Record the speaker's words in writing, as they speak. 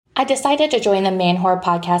I decided to join the Man Whore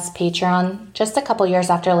Podcast Patreon just a couple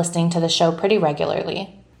years after listening to the show pretty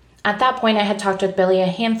regularly. At that point, I had talked with Billy a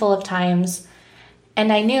handful of times,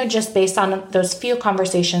 and I knew just based on those few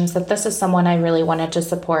conversations that this is someone I really wanted to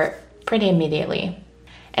support pretty immediately.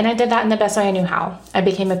 And I did that in the best way I knew how. I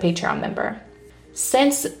became a Patreon member.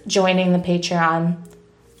 Since joining the Patreon,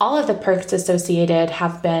 all of the perks associated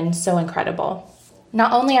have been so incredible.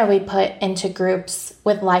 Not only are we put into groups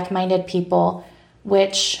with like-minded people,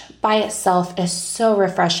 which by itself is so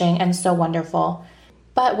refreshing and so wonderful,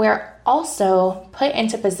 but we're also put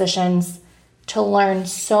into positions to learn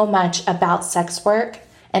so much about sex work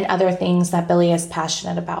and other things that Billy is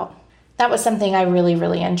passionate about. That was something I really,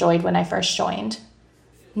 really enjoyed when I first joined.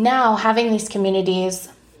 Now, having these communities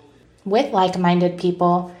with like-minded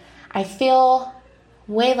people, I feel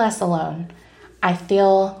way less alone. I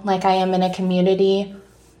feel like I am in a community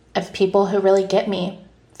of people who really get me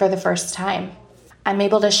for the first time. I'm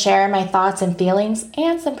able to share my thoughts and feelings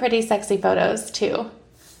and some pretty sexy photos too.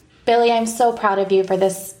 Billy, I'm so proud of you for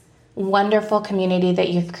this wonderful community that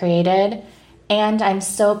you've created, and I'm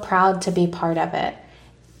so proud to be part of it.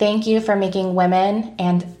 Thank you for making women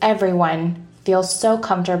and everyone feel so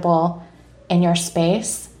comfortable in your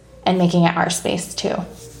space and making it our space too.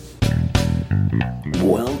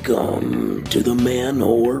 Welcome to the Man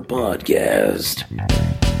Whore Podcast.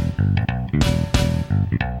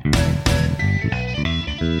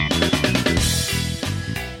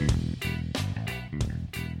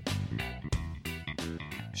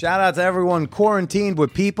 Shout out to everyone quarantined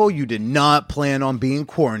with people you did not plan on being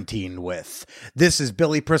quarantined with. This is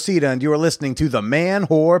Billy Procida, and you are listening to the Man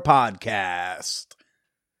Whore Podcast.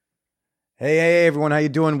 Hey, everyone, how you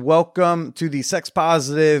doing? Welcome to the Sex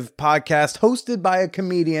Positive Podcast, hosted by a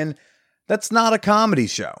comedian that's not a comedy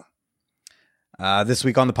show. This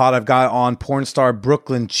week on the pod, I've got on porn star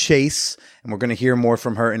Brooklyn Chase, and we're going to hear more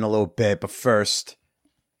from her in a little bit. But first,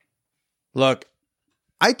 look,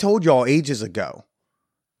 I told y'all ages ago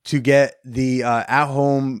to get the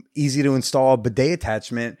at-home, easy-to-install bidet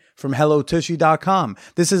attachment from HelloTushy.com.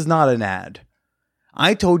 This is not an ad.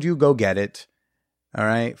 I told you go get it. All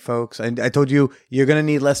right, folks. I told you you're going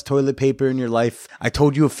to need less toilet paper in your life. I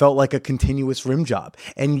told you it felt like a continuous rim job.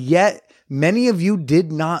 And yet, many of you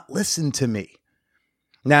did not listen to me.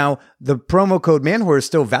 Now, the promo code MANWHORE is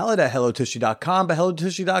still valid at HelloTushy.com, but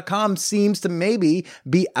HelloTushy.com seems to maybe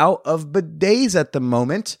be out of bidets at the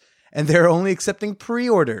moment, and they're only accepting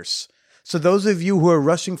pre-orders. So those of you who are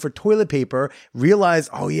rushing for toilet paper realize,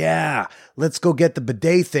 oh yeah, let's go get the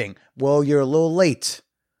bidet thing. Well, you're a little late.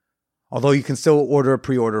 Although you can still order a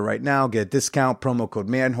pre-order right now, get a discount, promo code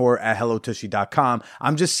MANWHORE at HelloTushy.com.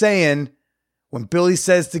 I'm just saying, when Billy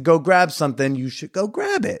says to go grab something, you should go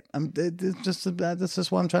grab it. That's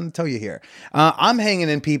just what I'm trying to tell you here. I'm hanging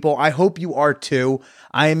in, people. I hope you are too.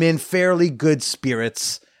 I am in fairly good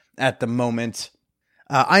spirits at the moment.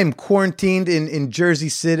 I am quarantined in Jersey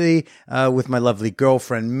City with my lovely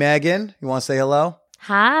girlfriend, Megan. You want to say hello?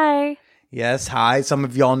 Hi. Yes, hi. Some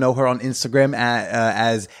of y'all know her on Instagram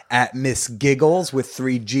as at Miss Giggles with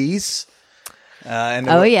 3 G's. 3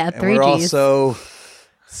 G's. We're also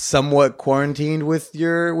somewhat quarantined with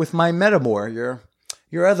my Metamore,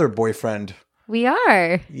 your other boyfriend. We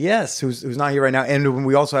are. Yes, who's not here right now. And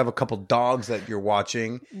we also have a couple dogs that you're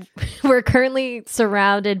watching. We're currently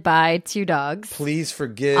surrounded by 2 dogs. Please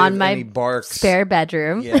forgive on my any barks. Spare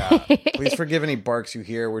bedroom. Yeah. Please forgive any barks you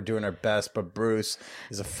hear. We're doing our best, but Bruce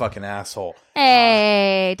is a fucking asshole.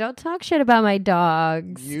 Hey, don't talk shit about my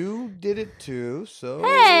dogs. You did it too, so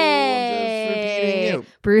hey. I'm just repeating you.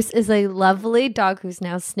 Bruce is a lovely dog who's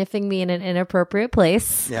now sniffing me in an inappropriate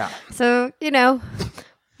place. Yeah. So,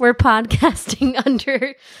 we're podcasting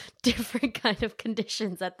under different kind of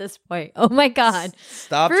conditions at this point. Oh my God.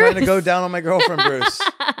 Stop Bruce. trying to go down on my girlfriend, Bruce.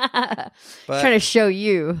 Trying to show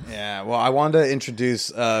you. Yeah, well, I wanted to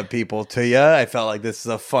introduce people to you. I felt like this is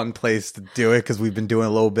a fun place to do it because we've been doing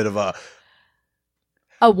a little bit of a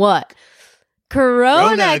what?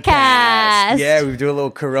 Corona cast. Yeah, we do a little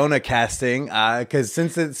Corona casting because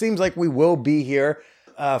since it seems like we will be here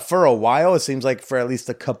for a while, it seems like for at least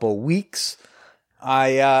a couple weeks.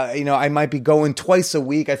 I might be going twice a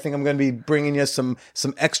week. I think I'm going to be bringing you some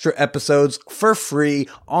extra episodes for free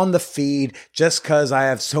on the feed just because I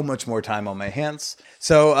have so much more time on my hands.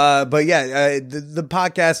 So, the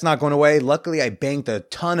podcast's not going away. Luckily, I banked a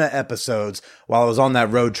ton of episodes while I was on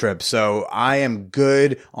that road trip. So I am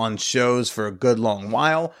good on shows for a good long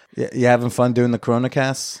while. You having fun doing the Corona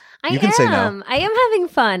casts? I am. Say no. I am having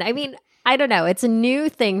fun. I mean, I don't know. It's a new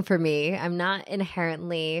thing for me. I'm not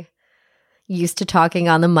inherently used to talking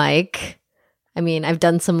on the mic. I mean, I've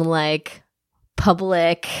done some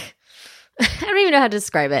public I don't even know how to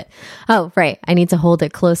describe it. Oh, right. I need to hold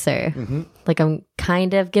it closer. Like I'm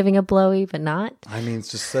kind of giving a blowy, but not. I mean, it's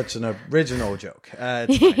just such an original joke.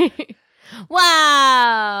 It's fine.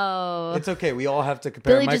 Wow. It's okay. We all have to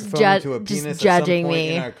compare Billy a just microphone to a just penis judging at some point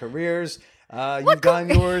me. in our careers. You've gotten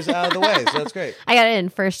yours out of the way, so that's great. I got it in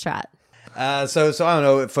first shot. So I don't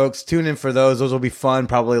know, folks. Tune in for those. Those will be fun.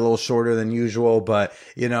 Probably a little shorter than usual, but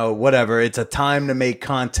whatever. It's a time to make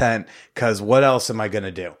content because what else am I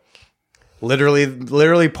gonna do?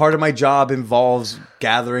 Literally, part of my job involves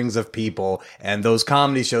gatherings of people, and those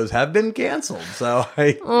comedy shows have been canceled. So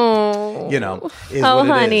is what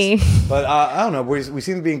it is. But I don't know. We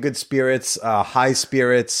seem to be in good spirits, high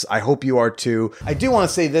spirits. I hope you are too. I do want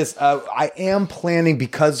to say this. I am planning,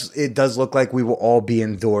 because it does look like we will all be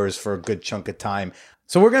indoors for a good chunk of time.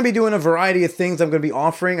 So we're going to be doing a variety of things I'm going to be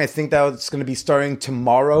offering. I think that it's going to be starting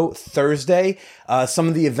tomorrow, Thursday. Some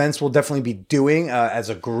of the events we'll definitely be doing as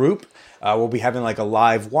a group. We'll be having like a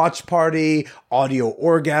live watch party, audio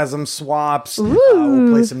orgasm swaps.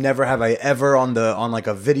 We'll play some Never Have I Ever on like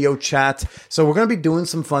a video chat. So we're going to be doing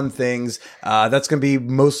some fun things. That's going to be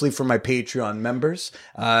mostly for my Patreon members.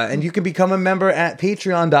 And you can become a member at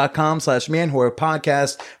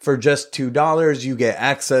patreon.com/manwhorepodcast. For just $2, you get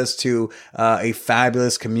access to a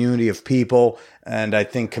fabulous community of people. And I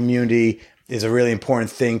think community is a really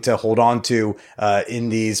important thing to hold on to in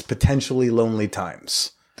these potentially lonely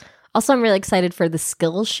times. Also, I'm really excited for the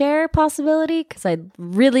Skillshare possibility because I'd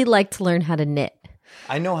really like to learn how to knit.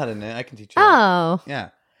 I know how to knit. I can teach you. Oh.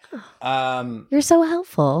 Yeah. You're so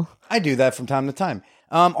helpful. I do that from time to time.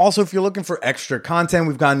 Also, if you're looking for extra content,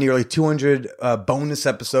 we've got nearly 200 bonus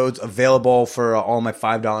episodes available for all my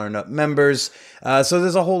 $5 and up members. So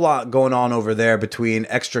there's a whole lot going on over there between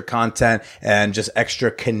extra content and just extra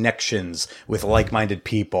connections with like-minded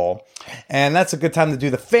people. And that's a good time to do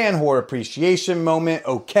the fan whore appreciation moment.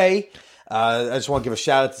 Okay. I just want to give a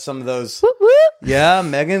shout out to some of those. Whoop, whoop. Yeah,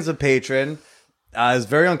 Megan's a patron. It's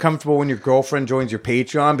very uncomfortable when your girlfriend joins your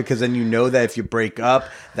Patreon because then you know that if you break up,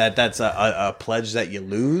 that's a pledge that you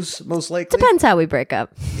lose, most likely. Depends how we break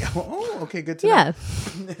up. Oh, okay, good to know.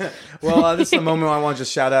 Well, this is a moment where I want to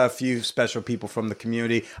just shout out a few special people from the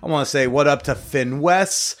community. I want to say what up to Finn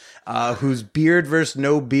West, whose beard versus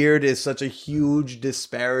no beard is such a huge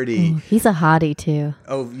disparity. Ooh, he's a hottie too.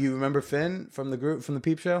 Oh, you remember Finn from the group, from the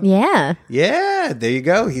Peep Show? Yeah. Yeah, there you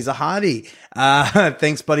go. He's a hottie.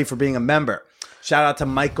 Thanks, buddy, for being a member. Shout out to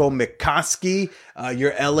Michael McCoskey.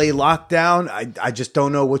 Your LA lockdown. I just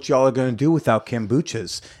don't know what y'all are going to do without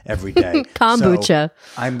kombuchas every day. Kombucha.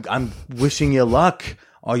 So I'm wishing you luck,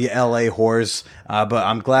 all you LA whores. But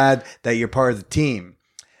I'm glad that you're part of the team.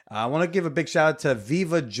 I want to give a big shout out to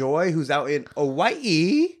Viva Joy, who's out in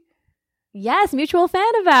Hawaii. Yes, mutual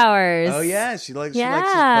fan of ours. Oh yeah, she likes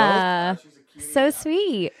yeah. us both. So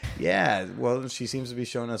sweet. Yeah, well, she seems to be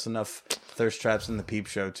showing us enough thirst traps in the Peep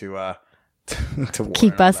Show to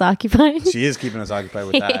keep us occupied. She is keeping us occupied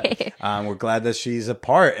with that. We're glad that she's a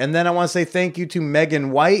part. And then I want to say thank you to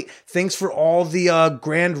Megan White. Thanks for all the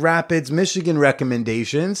Grand Rapids, Michigan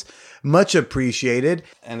recommendations. Much appreciated.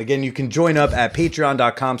 And again, you can join up at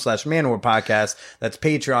patreon.com/manwhorepodcast. That's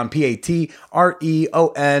Patreon,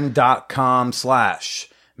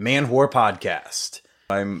 patreon.com/manwhorepodcast.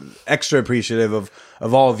 I'm extra appreciative of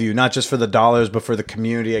all of you, not just for the dollars, but for the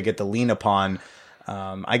community I get to lean upon.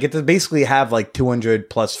 I get to basically have like 200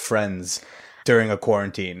 plus friends during a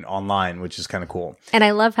quarantine online, which is kind of cool. And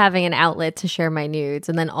I love having an outlet to share my nudes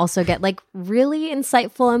and then also get like really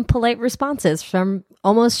insightful and polite responses from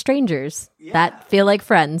almost strangers that feel like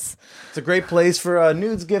friends. It's a great place for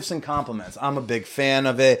nudes, gifts, and compliments. I'm a big fan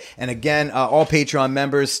of it. And again, all Patreon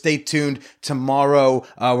members, stay tuned. Tomorrow,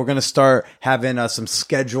 we're going to start having some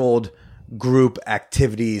scheduled group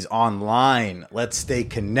activities online. Let's stay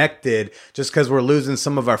connected. Just because we're losing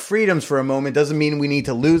some of our freedoms for a moment doesn't mean we need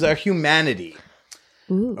to lose our humanity.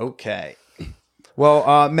 Ooh. Okay.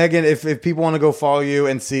 Well, Megan, if people want to go follow you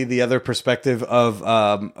and see the other perspective of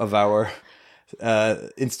our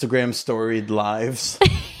Instagram storied lives,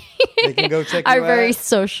 they can go check you Our out. very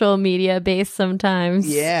social media based sometimes.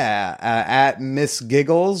 Yeah, at Miss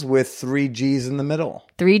Giggles with 3 G's in the middle.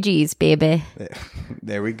 3 G's, baby.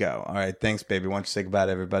 There we go. All right, thanks, baby. Why don't you say goodbye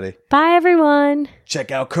to everybody? Bye, everyone.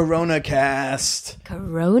 Check out Corona Cast.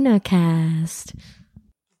 Corona Cast.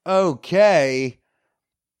 Okay.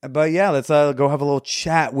 But yeah, let's go have a little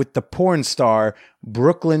chat with the porn star,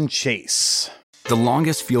 Brooklyn Chase. The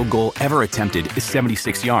longest field goal ever attempted is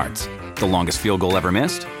 76 yards. The longest field goal ever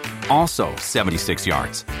missed? Also 76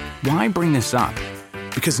 yards. Why bring this up?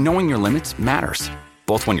 Because knowing your limits matters,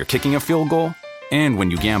 both when you're kicking a field goal and when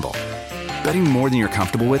you gamble. Betting more than you're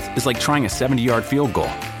comfortable with is like trying a 70-yard field goal.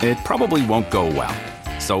 It probably won't go well.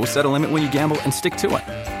 So set a limit when you gamble and stick to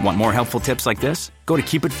it. Want more helpful tips like this? Go to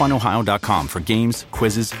keepitfunohio.com for games,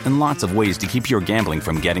 quizzes, and lots of ways to keep your gambling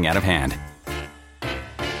from getting out of hand.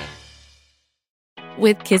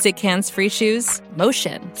 With Kizik hands-free shoes,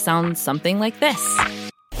 motion sounds something like this.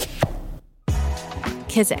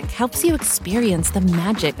 Kizik helps you experience the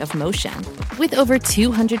magic of motion. With over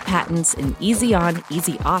 200 patents and easy-on,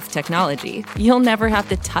 easy-off technology, you'll never have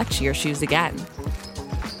to touch your shoes again.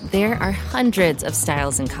 There are hundreds of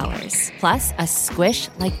styles and colors, plus a squish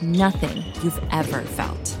like nothing you've ever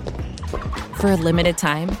felt. For a limited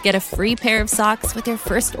time, get a free pair of socks with your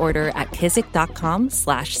first order at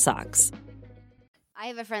kizik.com/socks. I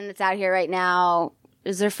have a friend that's out here right now. It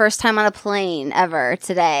was their first time on a plane ever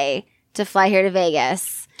today to fly here to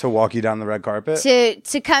Vegas. To walk you down the red carpet?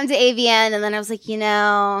 To come to AVN. And then I was like,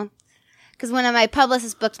 because when my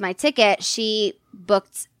publicist booked my ticket, she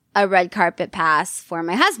booked a red carpet pass for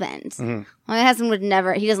my husband. Mm-hmm. My husband would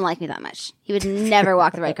never, he doesn't like me that much. He would never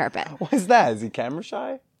walk the red carpet. Why is that? Is he camera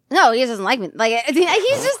shy? No, he just doesn't like me. Like,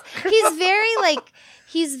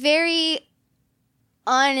 he's very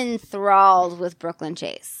unenthralled with Brooklyn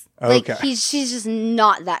Chase. Okay. Like, she's just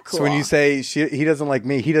not that cool. So when you say he doesn't like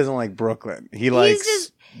me, he doesn't like Brooklyn. He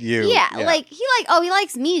likes you. Yeah, like, he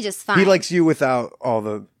likes me just fine. He likes you without all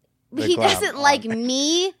the he doesn't like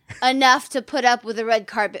me enough to put up with a red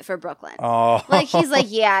carpet for Brooklyn. Oh. Like, he's like,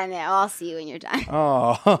 yeah, no, I'll see you when you're done.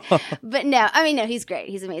 Oh. But no, he's great.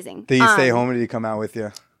 He's amazing. Did you stay home or did he come out with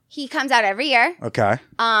you? He comes out every year. Okay.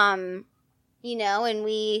 And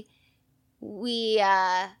we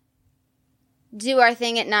do our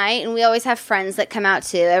thing at night, and we always have friends that come out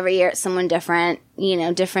too. Every year it's someone different,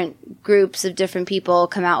 different groups of different people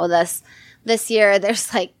come out with us. This year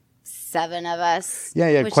there's like 7 of us.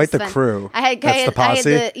 Yeah, quite the fun. Crew. I had the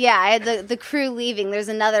posse? I had the crew leaving. There's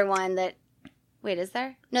another one that, wait, is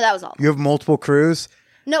there? No, that was all. You have multiple crews?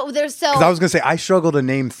 No, there's so. Because I was going to say, I struggle to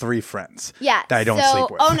name 3 friends. Yeah. That I don't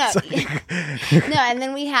sleep with. Oh, no. No, and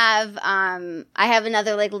then we have, I have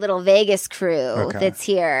another like little Vegas crew that's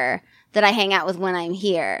here that I hang out with when I'm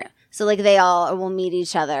here. So like they all will meet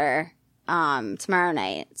each other tomorrow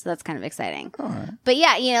night. So that's kind of exciting. All right. But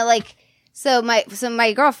yeah, so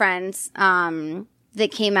my girlfriend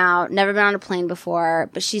that came out, never been on a plane before,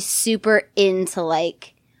 but she's super into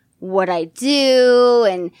like what I do,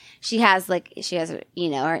 and she has her an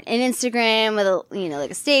Instagram with a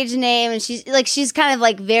like a stage name, and she's kind of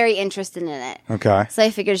like very interested in it. Okay. So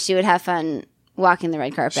I figured she would have fun walking the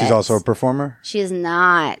red carpet. She's also a performer? She is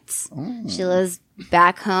not. Oh. She lives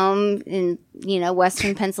back home in,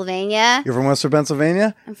 Western Pennsylvania. You're from Western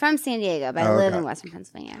Pennsylvania? I'm from San Diego, but I live in Western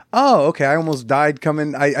Pennsylvania. Oh, okay. I almost died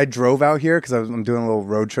coming. I drove out here because I'm doing a little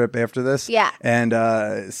road trip after this. Yeah. And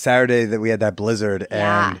Saturday that we had that blizzard,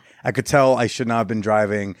 and I could tell I should not have been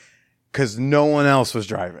driving because no one else was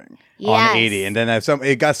driving on 80. And then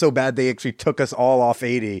it got so bad they actually took us all off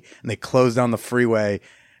 80 and they closed down the freeway.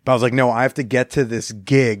 But I was like, no, I have to get to this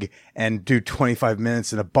gig and do 25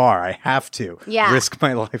 minutes in a bar. I have to risk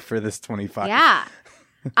my life for this 25. Yeah.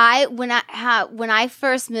 When I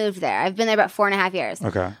first moved there, I've been there about 4.5 years.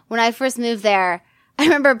 Okay. When I first moved there, I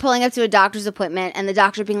remember pulling up to a doctor's appointment and the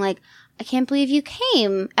doctor being like, I can't believe you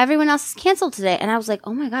came. Everyone else is canceled today. And I was like,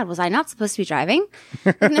 oh my God, was I not supposed to be driving?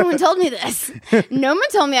 No one told me this. No one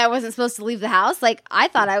told me I wasn't supposed to leave the house. Like, I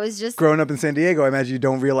thought I was just... Growing up in San Diego, I imagine you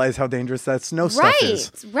don't realize how dangerous that snow stuff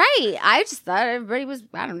is. Right. I just thought everybody was,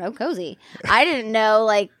 I don't know, cozy. I didn't know,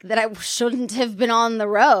 like, that I shouldn't have been on the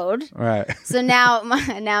road. Right. So now my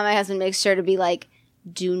husband makes sure to be like,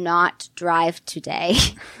 do not drive today.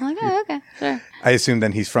 I'm like, oh, okay, sure. I assume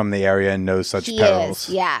then he's from the area and knows such perils.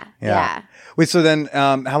 Yeah. Wait, so then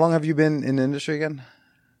how long have you been in the industry again?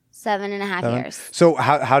 7.5 years. So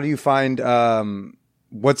how do you find,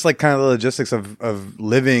 what's like kind of the logistics of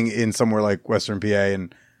living in somewhere like Western PA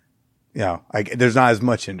and, there's not as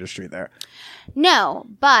much industry there. No,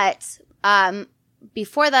 but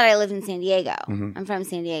before that I lived in San Diego. Mm-hmm. I'm from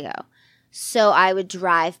San Diego. So I would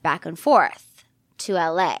drive back and forth to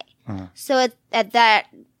LA. Uh-huh. So at that,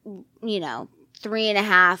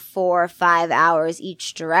 3.5, 4, 5 hours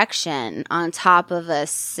each direction on top of a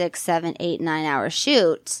 6, 7, 8, 9 hour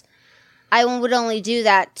shoot, I would only do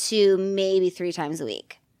that 2, maybe 3 times a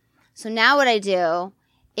week. So now what I do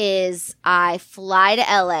is I fly to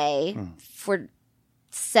LA for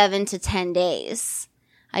 7 to 10 days.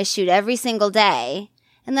 I shoot every single day,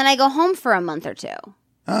 and then I go home for a month or 2.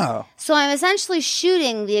 Oh. So I'm essentially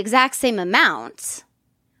shooting the exact same amount.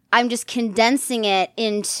 I'm just condensing it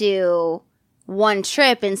into one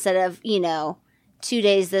trip instead of, 2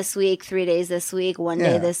 days this week, 3 days this week, 1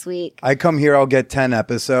 day this week. I come here, I'll get 10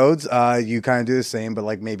 episodes. You kind of do the same, but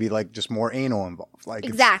like maybe like just more anal involved. Like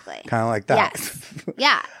exactly. Kind of like that. Yes.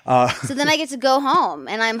 Yeah. So then I get to go home,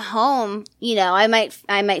 and I'm home. You know, I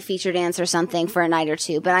might feature dance or something for a night or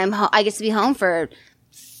two, but I get to be home for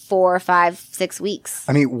 4, 5, 6 weeks.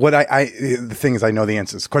 I mean, the thing is, I know the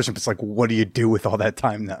answer to this question, but it's like, what do you do with all that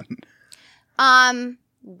time then?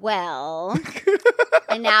 Well,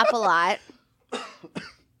 I nap a lot.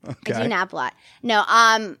 Okay. I do nap a lot. No,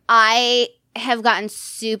 I have gotten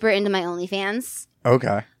super into my OnlyFans.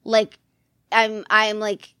 Okay. Like, I'm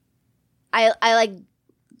like, I like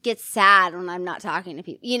get sad when I'm not talking to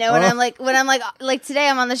people. You know, when I'm like today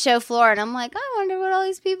I'm on the show floor and I'm like, I wonder what all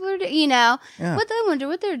these people are doing. You know, I wonder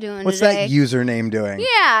what they're doing. What's today. that username doing?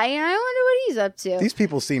 Yeah, you know, I wonder what he's up to. These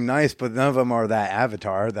people seem nice, but none of them are that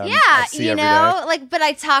avatar that yeah, I see you every know, day. like, but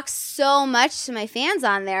I talk so much to my fans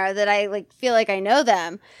on there that I like feel like I know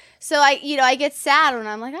them. So I get sad when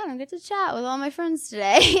I'm like, I don't get to chat with all my friends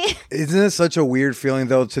today. Isn't it such a weird feeling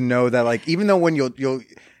though to know that like even though when you'll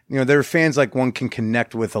you know, there are fans like one can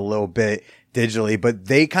connect with a little bit digitally, but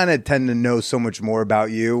they kind of tend to know so much more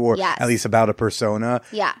about you, or at least about a persona.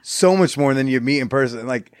 Yeah. So much more than you meet in person.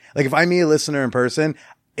 Like if I meet a listener in person,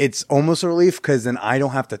 it's almost a relief because then I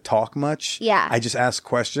don't have to talk much. Yeah. I just ask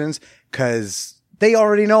questions because they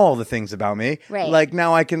already know all the things about me. Right. Like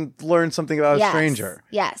now I can learn something about a stranger.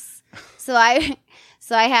 Yes. So I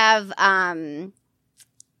have, I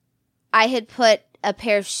had put a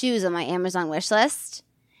pair of shoes on my Amazon wish list.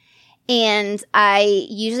 And I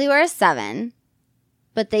usually wear a 7,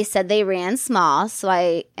 but they said they ran small, and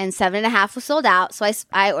 7.5 was sold out, so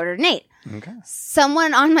I ordered an 8. Okay.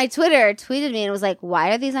 Someone on my Twitter tweeted me and was like, "Why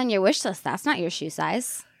are these on your wish list? That's not your shoe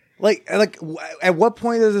size." Like, at what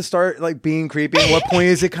point does it start like being creepy? At what point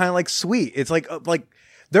is it kind of like sweet? It's like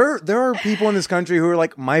there are people in this country who are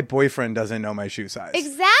like, my boyfriend doesn't know my shoe size.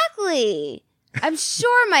 Exactly. I'm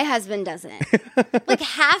sure my husband doesn't. Like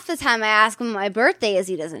half the time I ask him what my birthday is,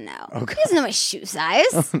 he doesn't know. Okay. He doesn't know my shoe size.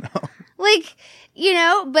 Oh, no. Like, you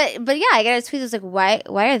know, but yeah, I got a tweet that was like,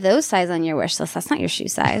 why are those size on your wish list? That's not your shoe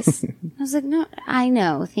size. I was like, no, I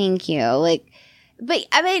know. Thank you. Like, but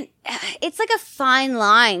I mean, it's like a fine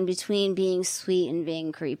line between being sweet and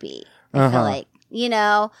being creepy. I feel like, you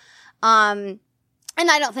know, and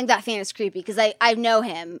I don't think that fan is creepy because I know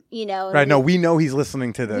him, you know. Right. No, we know he's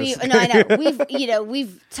listening to this. No, I know.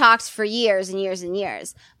 We've talked for years and years and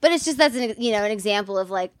years. But it's just that's an example of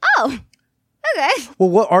like, oh, okay. Well,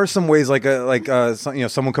 what are some ways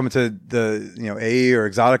someone coming to the AE or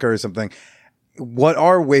Exotica or something? What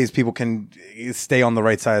are ways people can stay on the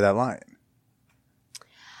right side of that line?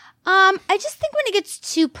 I just think when it gets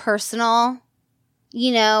too personal,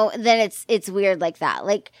 then it's weird like that.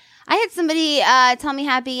 Like I had somebody tell me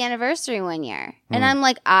happy anniversary one year. And I'm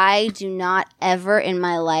like, I do not ever in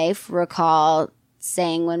my life recall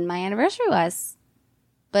saying when my anniversary was.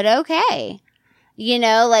 But okay.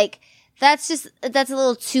 That's a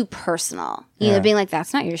little too personal. Being like,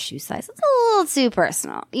 that's not your shoe size. It's a little too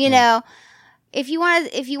personal. If you want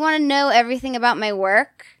to know everything about my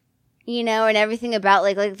work, and everything about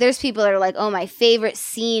like there's people that are like, oh, my favorite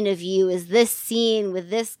scene of you is this scene with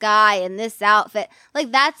this guy in this outfit.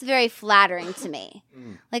 Like that's very flattering to me.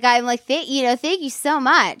 Like I'm like, thank you so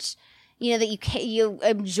much. That you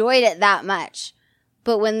enjoyed it that much.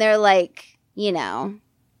 But when they're like, I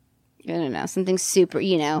don't know, something super,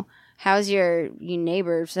 how's your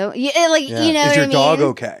neighbor? So is your dog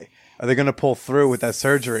okay? Are they going to pull through with that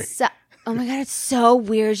surgery? Oh my God, it's so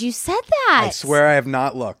weird you said that. I swear I have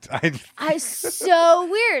not looked. It's so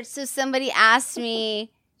weird. So somebody asked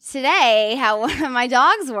me today how one of my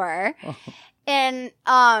dogs were. And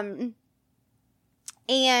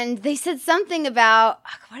they said something about,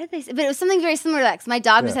 what did they say? But it was something very similar to that, 'cause my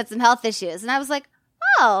dog just had some health issues. And I was like,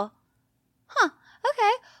 oh,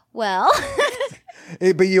 okay, well.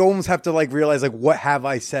 But you almost have to like realize like, what have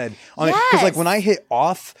I said on it? Because like when I hit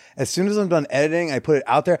off, as soon as I'm done editing, I put it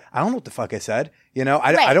out there. I don't know what the fuck I said.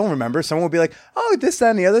 I don't remember. Someone will be like, oh, this,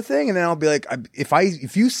 that, and the other thing. And then I'll be like,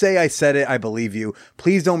 if you say I said it, I believe you.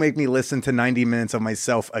 Please don't make me listen to 90 minutes of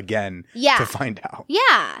myself again to find out.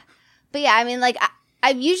 Yeah. But yeah, I mean, like,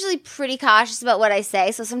 I'm usually pretty cautious about what I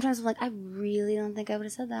say. So sometimes I'm like, I really don't think I would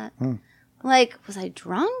have said that. Like, was I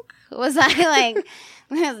drunk? Was I like,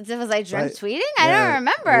 was I drunk tweeting? I don't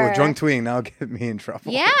remember. Well, drunk tweeting now get me in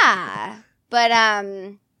trouble. Yeah. But,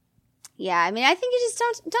 yeah, I mean, I think you just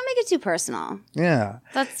don't make it too personal. Yeah.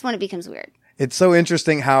 That's when it becomes weird. It's so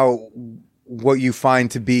interesting how what you find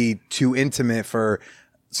to be too intimate for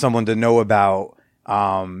someone to know about,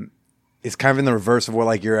 is kind of in the reverse of what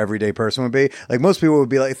like your everyday person would be. Like most people would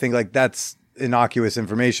be like, think like that's innocuous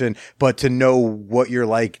information, but to know what you're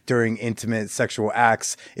like during intimate sexual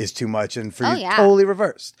acts is too much. And for you, totally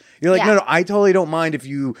reversed. You're like, no, I totally don't mind if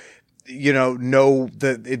you know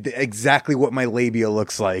exactly what my labia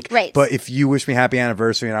looks like. Right. But if you wish me happy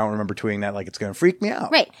anniversary and I don't remember tweeting that, like, it's going to freak me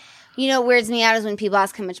out. Right. You know what weirds me out is when people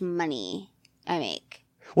ask how much money I make.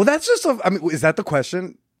 Well, that's just, is that the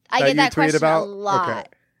question? I get that question about? a lot.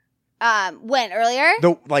 Okay. When? Earlier?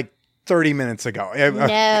 Like 30 minutes ago.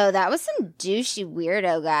 No, that was some douchey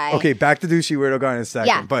weirdo guy. Okay, back to douchey weirdo guy in a second.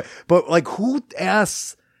 Yeah. But like, who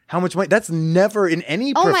asks how much money? That's never in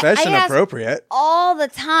any profession appropriate. All the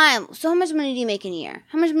time. So how much money do you make in a year?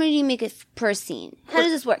 How much money do you make per scene? How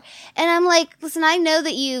does this work? And I'm like, listen, I know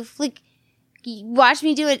that you've you watched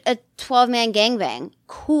me do a 12-man gangbang.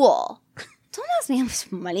 Cool. Don't ask me how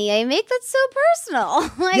much money I make. That's so personal.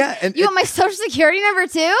 You want my social security number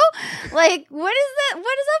too? Like, what is that?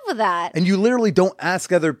 What is up with that? And you literally don't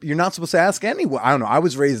ask you're not supposed to ask anyone. I don't know. I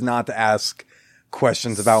was raised not to ask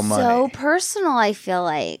questions about money. So personal, I feel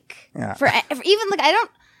like. Yeah. For even I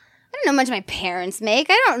don't know how much my parents make.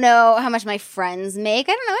 I don't know how much my friends make.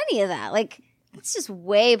 I don't know any of that. Like, it's just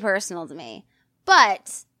way personal to me.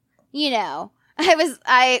 But,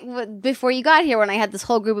 before you got here, when I had this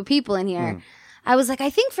whole group of people in here, I was like, I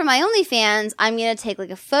think for my OnlyFans, I'm going to take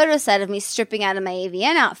a photo set of me stripping out of my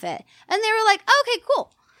AVN outfit. And they were like, okay,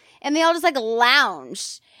 cool. And they all just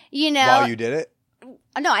lounged, While you did it?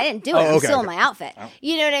 No, I didn't do it. I'm still in my outfit. Oh.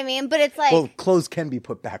 You know what I mean? But it's like... Well, clothes can be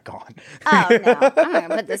put back on. Oh, no. I'm not going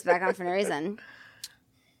to put this back on for no reason.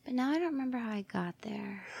 But now I don't remember how I got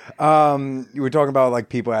there. You were talking about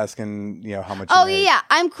people asking, how much. Oh yeah,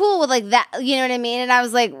 I'm cool with that. You know what I mean? And I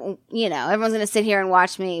was like, everyone's gonna sit here and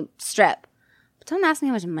watch me strip, but don't ask me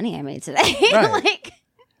how much money I made today. Right.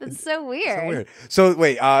 It's so weird. So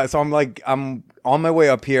wait, so I'm on my way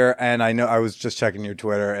up here, and I know I was just checking your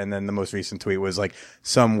Twitter, and then the most recent tweet was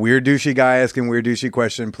some weird douchey guy asking weird douchey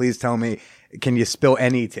question. Please tell me, can you spill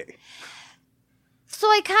any tea? So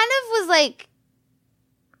I kind of was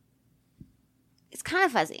it's kind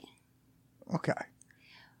of fuzzy. Okay.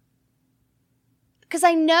 Because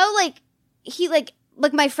I know, he,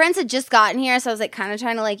 my friends had just gotten here, so I was, kind of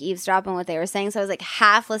trying to, eavesdrop on what they were saying. So I was,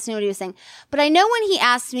 half listening to what he was saying. But I know when he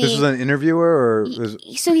asked me... This was an interviewer, or...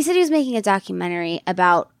 So he said he was making a documentary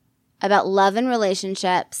about love and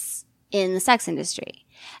relationships in the sex industry.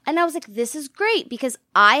 And I was like, this is great, because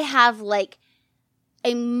I have,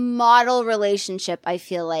 a model relationship, I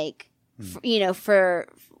feel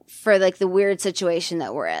for the weird situation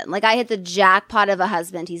that we're in. I hit the jackpot of a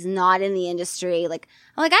husband. He's not in the industry.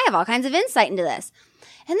 I have all kinds of insight into this.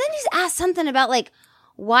 And then he's asked something about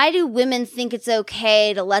why do women think it's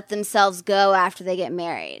okay to let themselves go after they get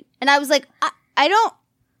married? And I was like, I don't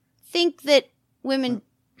think that women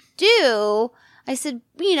do. I said,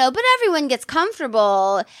 but everyone gets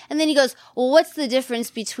comfortable. And then he goes, well, what's the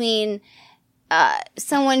difference between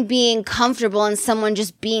someone being comfortable and someone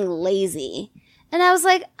just being lazy? And I was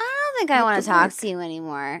like, I don't think I want to talk to you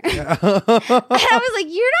anymore. And I was like,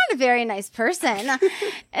 you're not a very nice person. And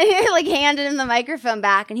he handed him the microphone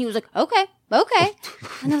back, and he was like, okay.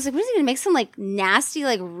 And I was like, what is he going to make some nasty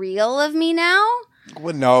reel of me now?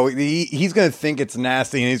 Well, no, he's going to think it's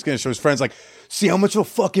nasty, and he's going to show his friends see how much of a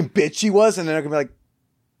fucking bitch she was, and then they're going to be like,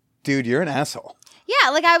 dude, you're an asshole. Yeah,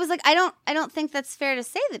 I was like, I don't think that's fair to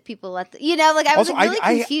say that people let I was really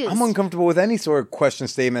confused. I'm uncomfortable with any sort of question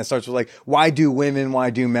statement that starts with why do women, why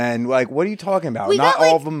do men? What are you talking about? Not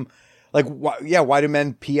all of them. Why do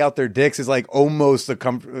men pee out their dicks is almost a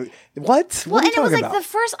comfort. What? Well, what are and you it was talking about? The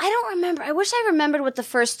first. I don't remember. I wish I remembered what the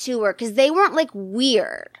first two were, because they weren't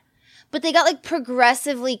weird. But they got they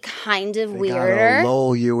progressively kind of weirder. Gotta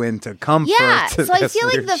lull you into comfort. Yeah, so I feel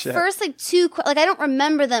the shit. first two, I don't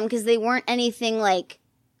remember them because they weren't anything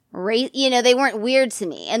they weren't weird to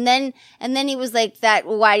me. And then he was that.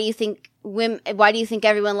 Why do you think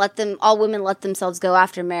all women let themselves go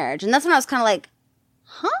after marriage? And that's when I was kind of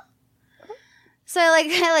huh? So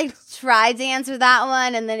I tried to answer that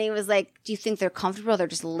one, and then he was like, "Do you think they're comfortable? Or they're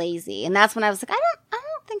just lazy?" And that's when I was like, "I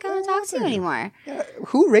don't think I want to talk to you anymore." Yeah,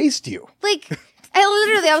 who raised you?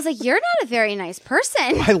 I was like, "You're not a very nice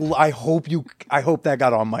person." I hope that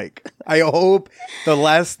got on mic. I hope the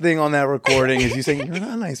last thing on that recording is you saying you're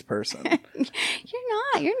not a nice person.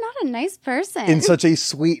 You're not a nice person. In such a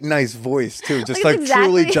sweet, nice voice too. Just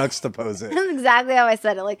truly juxtapose it. That's exactly how I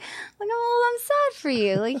said it. I'm sad for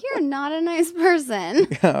you. You're not a nice person.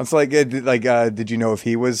 Yeah, it's did you know if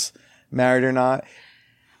he was married or not?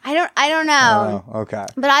 I don't know. Oh, okay.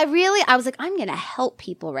 But I was like, I'm going to help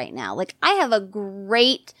people right now. I have a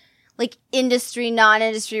great, industry,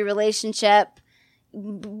 non-industry relationship.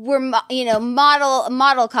 We're,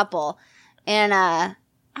 model couple. And I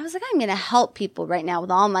was like, I'm going to help people right now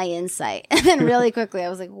with all my insight. And then really quickly, I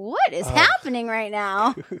was like, what is happening right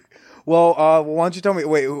now? Well, why don't you tell me?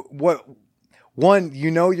 Wait, what? One,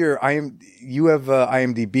 you have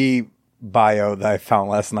IMDb bio that I found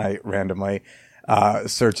last night randomly,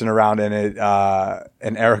 searching around in it.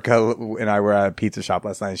 And Erica and I were at a pizza shop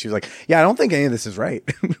last night, and she was like, "Yeah, I don't think any of this is right."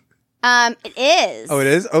 It is. Oh, it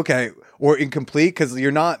is? Okay, or incomplete because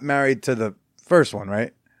you're not married to the first one,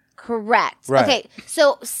 right? Correct. Right. Okay,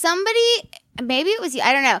 so somebody, maybe it was you,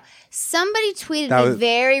 I don't know. Somebody tweeted me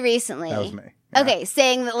very recently. That was me. Yeah. Okay,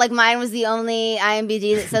 saying that like mine was the only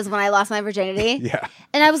IMDb that says when I lost my virginity. Yeah.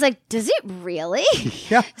 And I was like, does it really?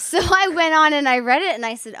 Yeah. So I went on and I read it and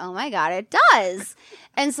I said, oh my God, it does.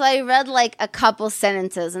 And so I read like a couple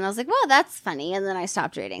sentences and I was like, well, that's funny. And then I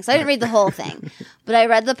stopped reading. So I didn't read the whole thing. But I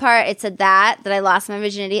read the part, it said that I lost my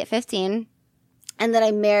virginity at 15 and that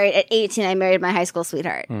I married at 18, I married my high school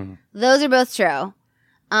sweetheart. Those are both true.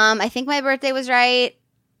 I think my birthday was right.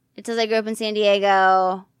 It says I grew up in San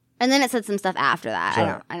Diego. And then it said some stuff after that.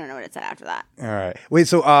 Sure. I don't know what it said after that. All right. Wait.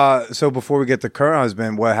 So before we get to current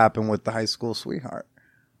husband, what happened with the high school sweetheart?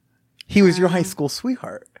 He was your high school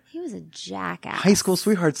sweetheart. He was a jackass. High school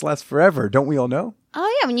sweethearts last forever. Don't we all know?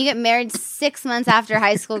 Oh yeah, when you get married 6 months after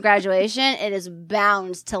high school graduation, it is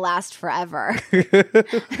bound to last forever.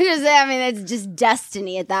 It's just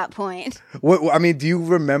destiny at that point. What? I mean, do you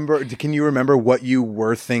remember? Can you remember what you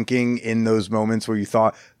were thinking in those moments where you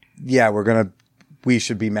thought, "Yeah, we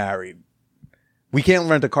should be married. We can't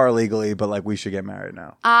rent a car legally, but like we should get married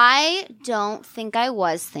now." I don't think I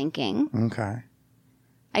was thinking. Okay.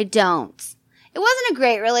 I don't. It wasn't a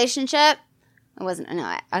great relationship. It wasn't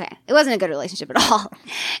a good relationship at all.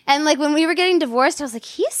 And like when we were getting divorced, I was like,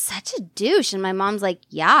 he's such a douche. And my mom's like,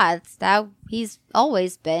 yeah, it's that he's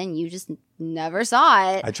always been. You just never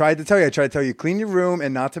saw it. I tried to tell you, clean your room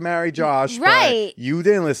and not to marry Josh. Right. But you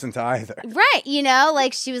didn't listen to either. Right.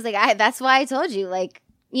 Like she was like, that's why I told you, like,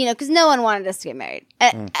 because no one wanted us to get married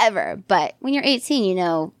ever. But when you're 18, you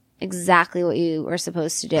know exactly what you were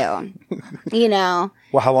supposed to do. Well,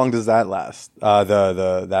 how long does that last?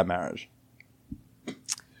 That marriage?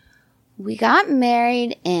 We got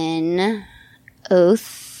married in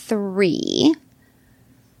 2003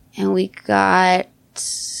 and we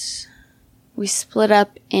split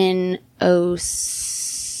up in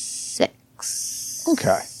 2006.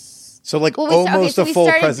 Okay. So like almost a full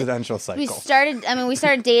presidential cycle. We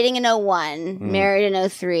started dating in 2001, married in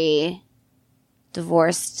 2003,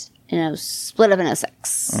 divorced split up in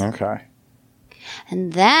 2006. Okay.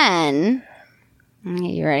 And then,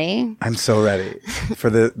 you ready? I'm so ready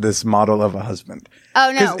for this model of a husband.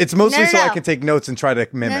 Oh, no. It's mostly No. I can take notes and try to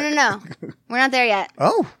mimic. No. We're not there yet.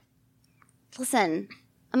 Oh. Listen,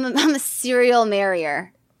 I'm a serial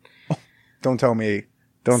marrier. Don't tell me.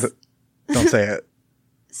 Don't say it.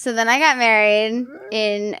 So then I got married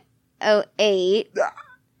in 2008.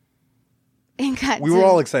 We were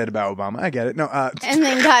all excited about Obama. I get it. No. And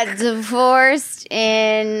then got divorced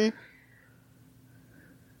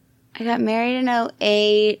I got married in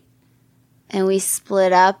 2008 and we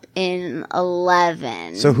split up in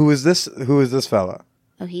 2011. So who is this fella?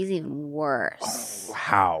 Oh, he's even worse. Oh,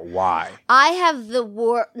 how? Why? I have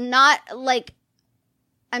not like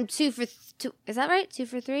I'm 2 for 2. Is that right? 2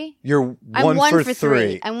 for 3? You're I'm 1 for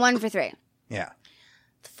 3. I'm 1 for 3. Yeah.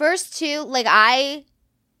 The first 2, like I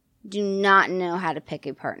do not know how to pick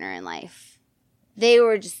a partner in life. They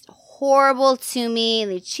were just horrible to me.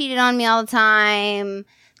 They cheated on me all the time.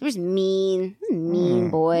 They were just mean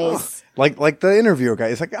boys. Like the interviewer guy.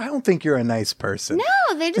 It's like, I don't think you're a nice person. No,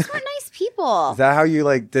 they just weren't nice people. Is that how you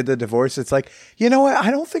like did the divorce? It's like, you know what? I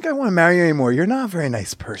don't think I want to marry you anymore. You're not a very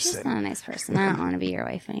nice person. Just not a nice person. I don't want to be your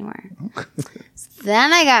wife anymore. So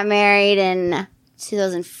then I got married in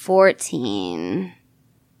 2014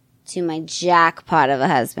 to my jackpot of a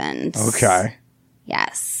husband. Okay.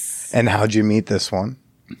 Yes. And how'd you meet this one?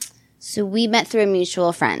 So we met through a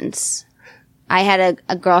mutual friend. I had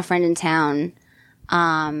a girlfriend in town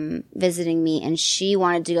visiting me, and she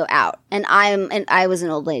wanted to go out. And I was an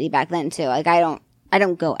old lady back then too. Like I don't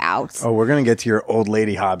go out. Oh, we're gonna get to your old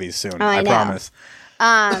lady hobbies soon. I promise.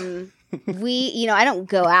 I don't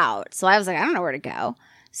go out. So I was like, I don't know where to go.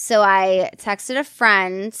 So I texted a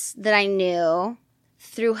friend that I knew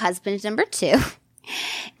through husband number 2.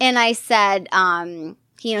 And I said,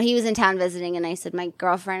 he was in town visiting, and I said, my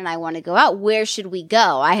girlfriend and I want to go out. Where should we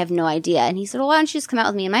go? I have no idea. And he said, well, why don't you just come out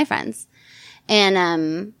with me and my friends?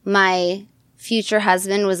 And my future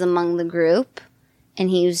husband was among the group, and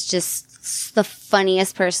he was just the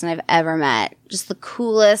funniest person I've ever met. Just the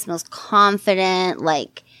coolest, most confident,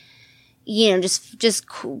 like, just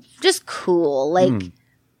cool. Like,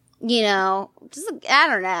 You know, just I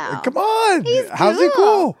don't know. Come on. He's How's he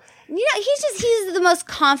cool? You know, he's the most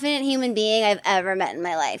confident human being I've ever met in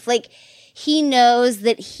my life. Like, he knows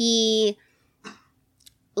that he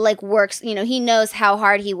like works, you know, he knows how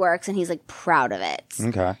hard he works and he's like proud of it.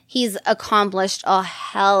 Okay. He's accomplished a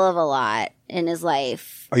hell of a lot in his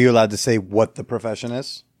life. Are you allowed to say what the profession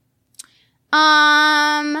is?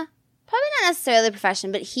 Probably not necessarily the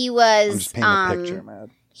profession, but he was I'm just painting a picture,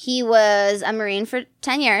 man. He was a Marine for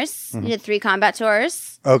 10 years. He did 3 combat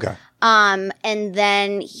tours. Okay. And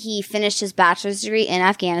then he finished his bachelor's degree in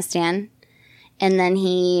Afghanistan. And then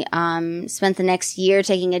he spent the next year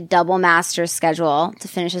taking a double master's schedule to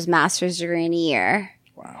finish his master's degree in a year.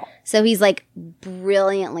 Wow. So he's like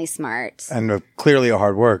brilliantly smart. And clearly a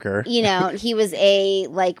hard worker. You know, he was a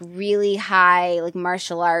like really high like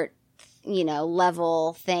martial art, you know,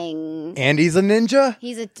 level thing. And he's a ninja?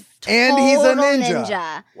 He's a And he's a total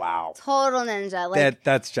ninja. Wow. Total ninja. Like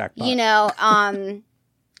that's jackpot. you know, and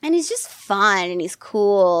he's just fun and he's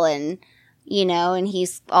cool and you know, and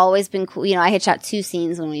he's always been cool. You know, I had shot 2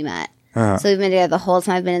 scenes when we met. Uh-huh. So we've been together the whole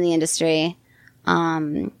time I've been in the industry.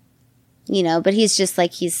 You know, but he's just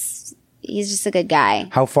like he's just a good guy.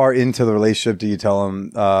 How far into the relationship do you tell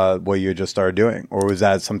him what you just started doing? Or was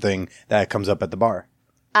that something that comes up at the bar?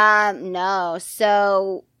 No.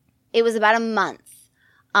 So it was about a month.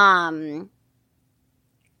 I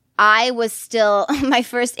was still, my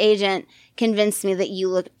first agent convinced me that you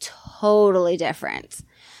look totally different.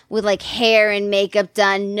 With like hair and makeup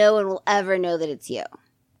done, no one will ever know that it's you.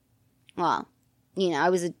 Well, you know, I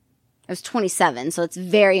was 27, so it's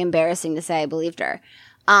very embarrassing to say I believed her.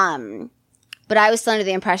 But I was still under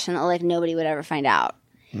the impression that like nobody would ever find out.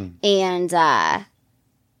 And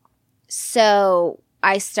so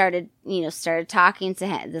I started talking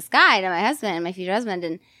to this guy, to my husband, my future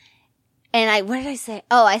husband, and what did I say?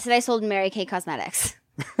 Oh, I said I sold Mary Kay Cosmetics.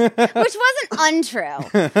 Which wasn't untrue.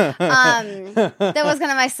 That was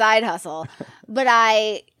kind of my side hustle.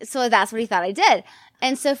 So that's what he thought I did.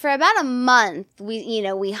 And so for about a month,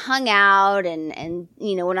 we hung out and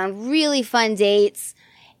went on really fun dates.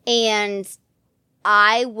 And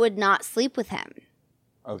I would not sleep with him.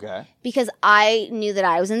 Okay. Because I knew that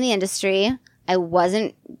I was in the industry. I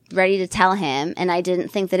wasn't ready to tell him. And I didn't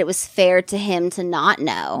think that it was fair to him to not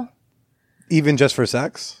know. Even just for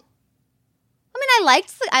sex? I mean,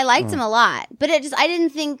 I liked him a lot, but I didn't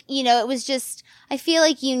think, it was just, I feel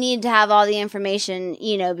like you need to have all the information,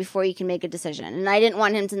 before you can make a decision. And I didn't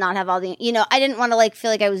want him to not have all the, I didn't want to feel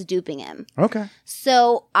like I was duping him. Okay.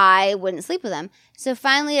 So I wouldn't sleep with him. So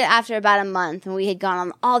finally, after about a month, when we had gone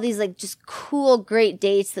on all these just cool, great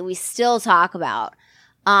dates that we still talk about,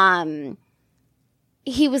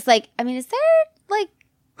 he was like, I mean, is there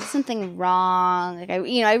something wrong? I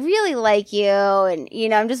really like you, and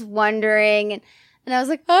I'm just wondering, and I was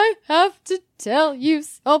like, I have to tell you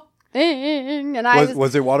something. And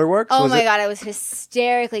was it Waterworks? Oh my God, I was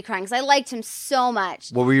hysterically crying because I liked him so much.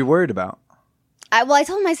 What were you worried about? I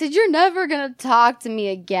told him, I said, you're never gonna talk to me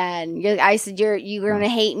again. I said, you're gonna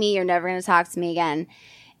hate me. You're never gonna talk to me again.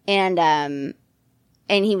 And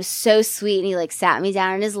he was so sweet, and he sat me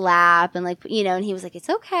down in his lap, and and he was like, it's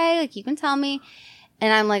okay, you can tell me.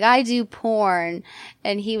 And I'm like, I do porn.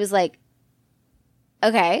 And he was like,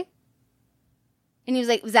 okay. And he was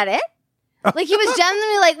like, was that it? He was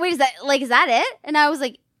genuinely wait, is that it? And I was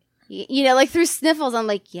like, through sniffles, I'm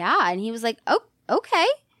like, yeah. And he was like, oh, okay.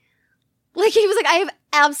 He was like, I have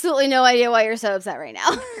absolutely no idea why you're so upset right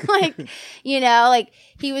now.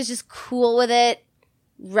 He was just cool with it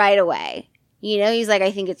right away. He's like, I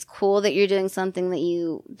think it's cool that you're doing something that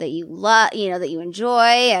you love, that you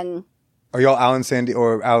enjoy. And are y'all out in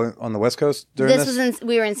out on the West Coast during this?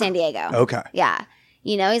 We were in San Diego. Okay. Yeah.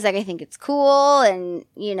 He's like, I think it's cool. And,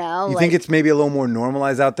 You think it's maybe a little more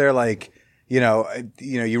normalized out there?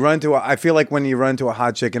 You run to I feel like when you run to a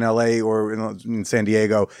hot chick in LA or in San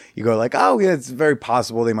Diego, you go oh, yeah, it's very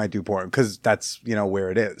possible they might do porn because that's,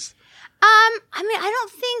 where it is. I mean, I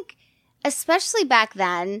don't think, especially back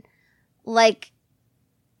then,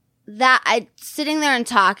 that sitting there and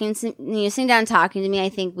talking to sitting down and talking to me, I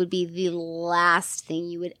think would be the last thing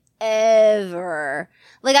you would ever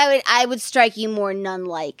I would strike you more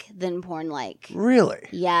nun-like than porn-like. Really?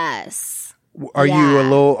 Yes. Are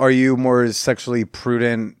you more sexually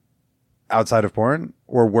prudent outside of porn,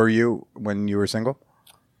 or were you when you were single?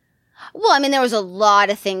 Well, I mean, there was a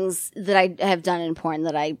lot of things that I have done in porn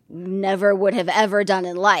that I never would have ever done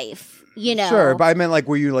in life. Sure, but I meant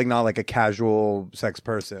were you not a casual sex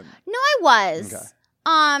person? No, I was.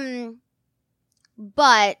 Okay.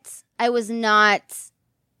 But I was not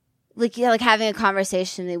having a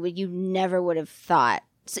conversation that you never would have thought.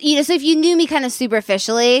 So, so if you knew me kind of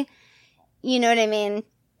superficially, you know what I mean?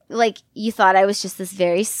 Like, you thought I was just this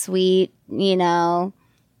very sweet, you know,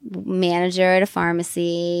 manager at a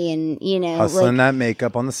pharmacy and, you know. Hustling like, that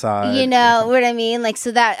makeup on the side. you know what I mean? Like,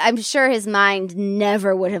 so that, I'm sure his mind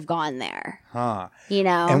never would have gone there. Huh. You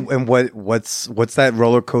know? And what's that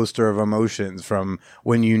roller coaster of emotions from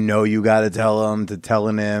when you know you got to tell him to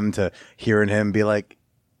telling him to hearing him be like,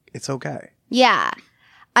 it's okay. Yeah.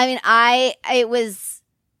 I mean,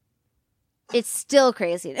 it's still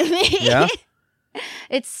crazy to me. Yeah.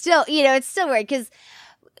 It's still, you know, it's still weird because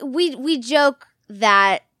we joke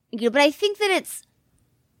that, you know, but I think that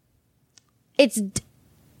it's,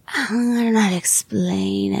 I don't know how to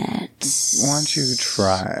explain it. Why don't you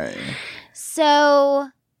try? So,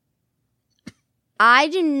 I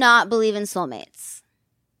do not believe in soulmates.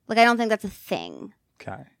 Like, I don't think that's a thing.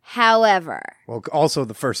 Okay. However. Well, also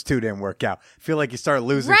the first two didn't work out. I feel like you start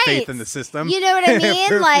losing Right. faith in the system. You know what I mean?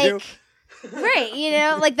 After a Like, few. right. You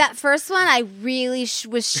know, like that first one, I really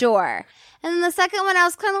was sure. And then the second one, I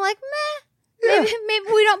was kind of like, meh. Maybe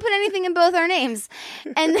we don't put anything in both our names.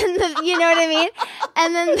 And then, you know what I mean?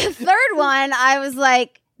 And then the third one, I was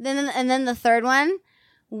like, then the third one,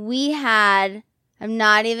 we had, I'm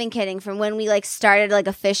not even kidding, from when we like started like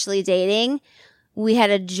officially dating, we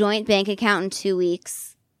had a joint bank account in 2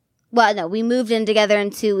 weeks. Well, no, we moved in together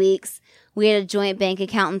in 2 weeks. We had a joint bank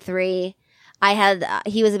account in 3.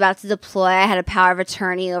 He was about to deploy. I had a power of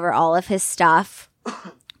attorney over all of his stuff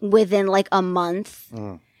within like a month.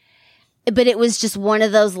 But it was just one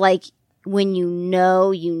of those, like, when you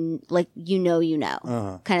know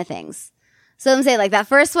kind of things. So I'm saying, like, that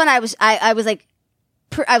first one, I was like,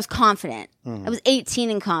 I was confident. I was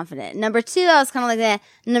 18 and confident. Number 2, I was kind of like that.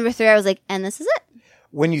 Number 3, I was like, and this is it.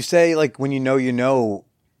 When you say, like, when you know,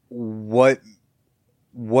 what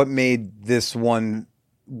made this one,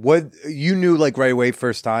 what you knew, like, right away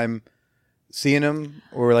first time seeing him,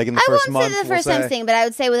 or like in the first month? I won't say the first time seeing, but I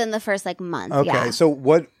would say within the first like month. Okay, yeah. so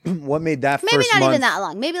what made that maybe first not month, even that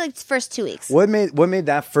long? Maybe like the first 2 weeks. What made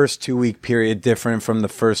that first 2 week period different from the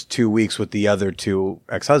first 2 weeks with the other two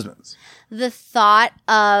ex-husbands? The thought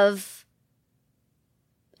of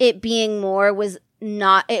it being more was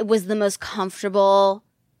not. It was the most comfortable,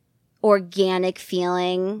 organic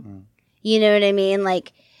feeling. You know what I mean?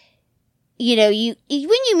 Like, you know, when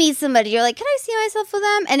you meet somebody, you're like, can I see myself with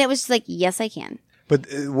them? And it was just like, yes, I can. But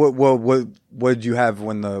what did you have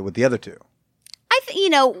with the other two? You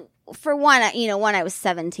know, for one, I was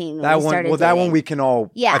 17 when we started dating. That one we can all.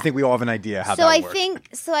 Yeah. I think we all have an idea how that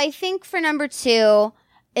works. So I think for number 2,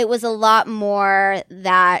 it was a lot more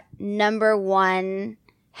that number 1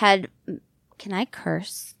 had. Can I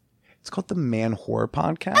curse? It's called the Man Whore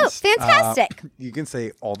Podcast. Oh, fantastic! You can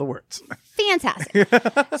say all the words. Fantastic.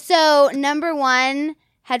 So number 1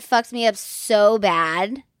 had fucked me up so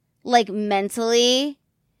bad, like mentally,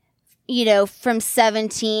 you know, from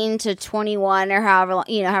 17 to 21 or however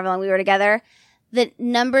long we were together, that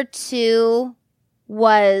number 2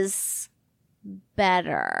 was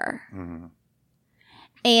better. Mm-hmm.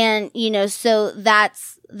 And, you know, so that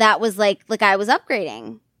was like I was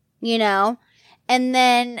upgrading, you know? And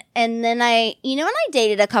then I, you know, and I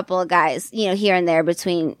dated a couple of guys, you know, here and there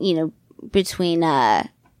between 2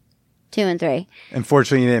 and 3.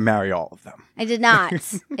 Unfortunately, you didn't marry all of them. I did not.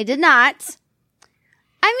 I did not.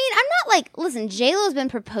 I mean, I'm not like, listen, J-Lo's been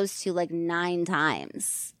proposed to like 9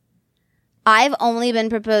 times. Technically, I've only been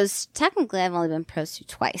proposed to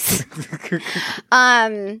twice.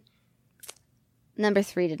 Number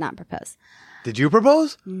 3 did not propose. Did you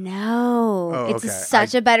propose? No. Oh, it's okay.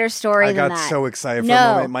 such a better story than that. I got so excited for a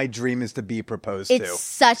moment. My dream is to be proposed to. It's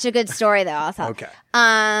such a good story, though. I'll tell. Okay.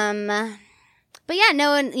 But yeah,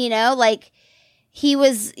 no one, you know, like, he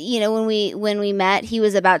was, you know, when we met, he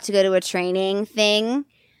was about to go to a training thing,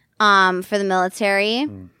 for the military,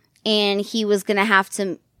 and he was gonna have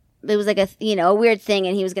to. It was like a weird thing,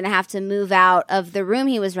 and he was gonna have to move out of the room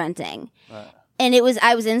he was renting. And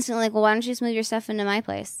I was instantly like, well, why don't you just move your stuff into my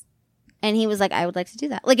place? And he was like, I would like to do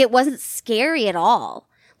that. Like, it wasn't scary at all.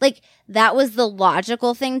 Like, that was the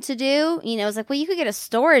logical thing to do. You know, it was like, well, you could get a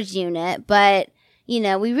storage unit, but, you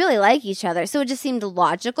know, we really like each other. So it just seemed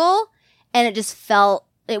logical, and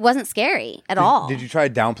it wasn't scary at all. Did you try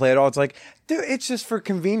to downplay it all? It's like, dude, it's just for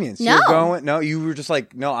convenience. No. You were just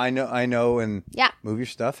like, no, I know, and move your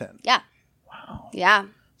stuff in. Yeah. Wow. Yeah.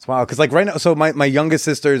 It's wild. Because, like, right now, so my youngest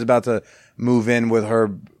sister is about to move in with her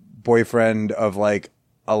boyfriend of, like,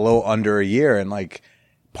 a little under a year, and like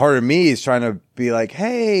part of me is trying to be like,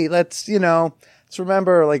 hey, let's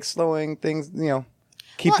remember, like, slowing things, you know,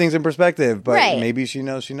 keep things in perspective, but maybe she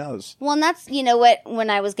knows. Well, and that's, you know what,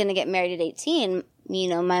 when I was going to get married at 18, you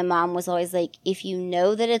know, my mom was always like, if you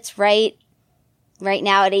know that it's right, right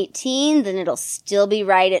now at 18, then it'll still be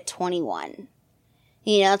right at 21.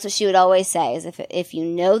 You know, that's what she would always say, is if you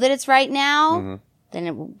know that it's right now, then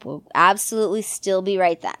it will absolutely still be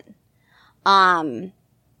right then.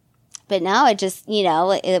 But no, it just, you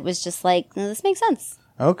know, it was just like, no, this makes sense.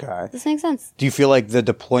 Okay. This makes sense. Do you feel like the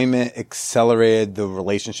deployment accelerated the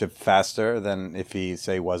relationship faster than if he,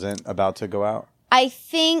 say, wasn't about to go out? I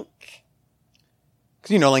think...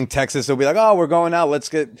 Because, you know, like Texas, they'll be like, oh, we're going out. Let's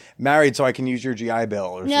get married so I can use your GI Bill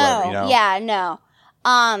or whatever, you know? Yeah, no.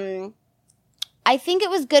 I think it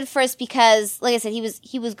was good for us because, like I said,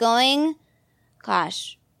 he was going...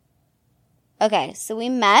 Gosh. Okay, so we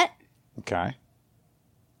met. Okay.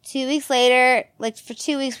 2 weeks later, like for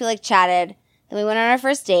 2 weeks, we like chatted. Then we went on our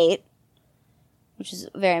first date, which is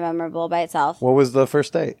very memorable by itself. What was the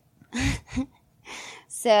first date?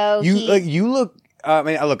 So you look. I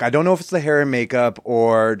mean, look. I don't know if it's the hair and makeup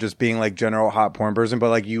or just being like general hot porn person, but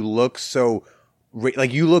like you look so,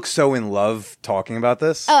 like you look so in love talking about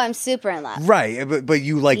this. Oh, I'm super in love. Right, but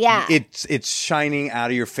you like it's shining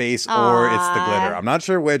out of your face or it's the glitter. I'm not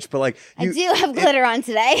sure which, but like I do have glitter on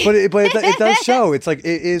today. But it does show. It's like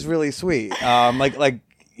it is really sweet. Like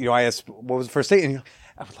you know, I asked what was the first date, and you're like,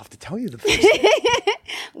 I would love to tell you the first date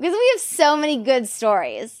because we have so many good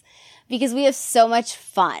stories. Because we have so much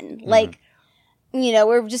fun. Like, you know,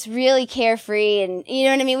 we're just really carefree, and you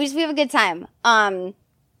know what I mean. We have a good time.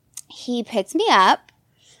 He picked me up,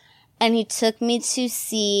 and he took me to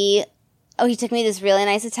see. Oh, he took me to this really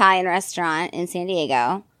nice Italian restaurant in San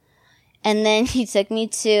Diego, and then he took me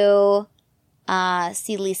to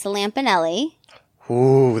see Lisa Lampanelli.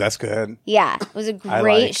 Ooh, that's good. Yeah, it was a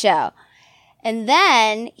great show. And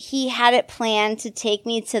then he had it planned to take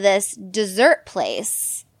me to this dessert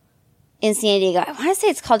place in San Diego. I want to say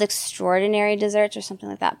it's called Extraordinary Desserts or something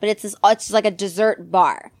like that. But it's like a dessert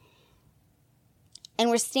bar.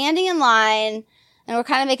 And we're standing in line, and we're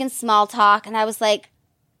kind of making small talk. And I was like,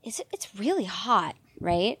 it's really hot,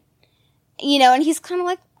 right? You know, and he's kind of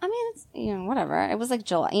like, I mean, it's, you know, whatever. It was like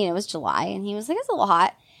July, you know, it was July. And he was like, it's a little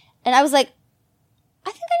hot. And I was like,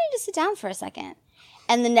 I think I need to sit down for a second.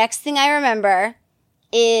 And the next thing I remember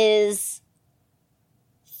is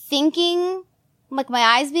thinking, like my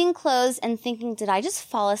eyes being closed and thinking, did I just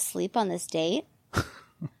fall asleep on this date?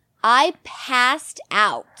 I passed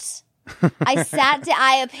out.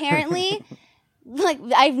 I apparently, like,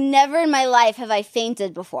 I've never in my life have I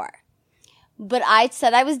fainted before. But I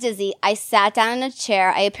said I was dizzy. I sat down in a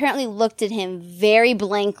chair. I apparently looked at him very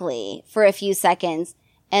blankly for a few seconds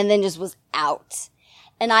and then just was out.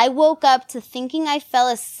 And I woke up to thinking I fell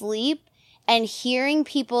asleep and hearing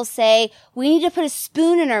people say, we need to put a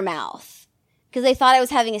spoon in her mouth because they thought I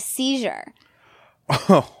was having a seizure.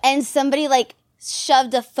 Oh. And somebody like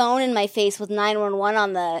shoved a phone in my face with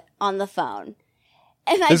 911 on the phone.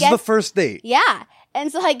 And this is the first date. Yeah. And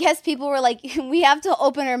so I guess people were like, we have to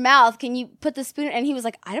open her mouth. Can you put the spoon? And he was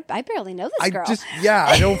like, I barely know this girl.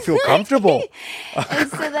 I don't feel comfortable. And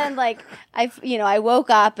so then like, I woke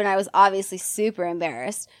up and I was obviously super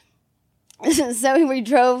embarrassed.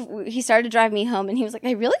 So he started to drive me home and he was like,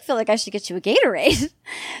 I really feel like I should get you a Gatorade.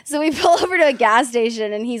 So we pull over to a gas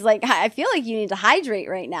station and he's like, I feel like you need to hydrate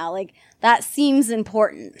right now. Like that seems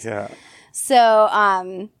important. Yeah.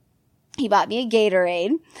 So, he bought me a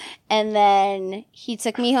Gatorade, and then he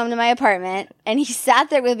took me home to my apartment, and he sat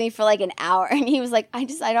there with me for like an hour, and he was like, I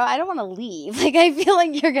don't want to leave. Like, I feel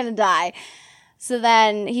like you're going to die. So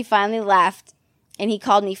then he finally left, and he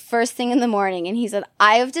called me first thing in the morning, and he said,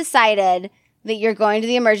 I have decided that you're going to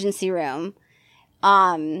the emergency room,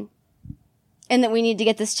 and that we need to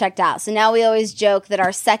get this checked out. So now we always joke that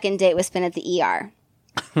our second date was spent at the ER.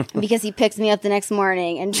 Because he picked me up the next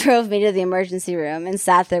morning and drove me to the emergency room and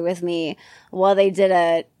sat there with me while they did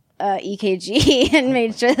a EKG and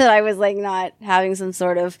made sure that I was like not having some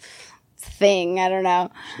sort of thing. I don't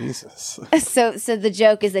know. Jesus. So the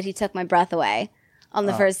joke is that he took my breath away on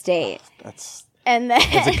the first date. As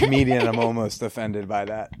a comedian, I'm almost offended by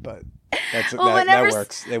that, but that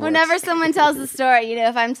works. Whenever someone tells the story,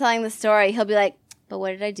 if I'm telling the story, he'll be like, "But what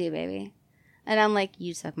did I do, baby?" And I'm like,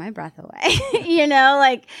 you took my breath away, and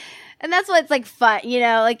that's what's like fun,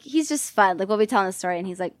 he's just fun. Like we'll be telling the story and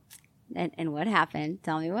he's like, and what happened?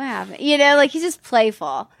 Tell me what happened. He's just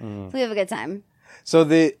playful. So we have a good time. So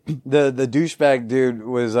the douchebag dude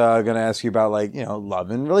was going to ask you about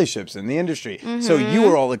love and relationships in the industry. Mm-hmm. So you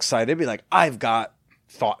were all excited, be like, I've got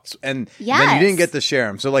thoughts, and then you didn't get to share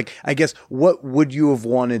them. So I guess what would you have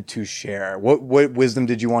wanted to share? What wisdom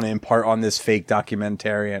did you want to impart on this fake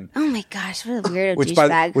documentarian? Oh my gosh, what a weirdo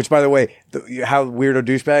douchebag! Which by the way, how weirdo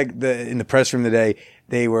douchebag? In the press room today,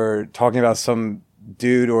 they were talking about some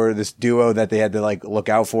dude or this duo that they had to look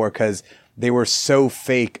out for because they were so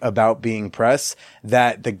fake about being press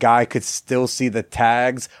that the guy could still see the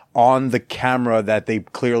tags on the camera that they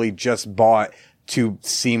clearly just bought to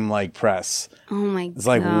seem like press. Oh my god. It's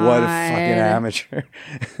like, what a fucking amateur.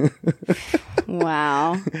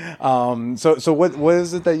 Wow. So what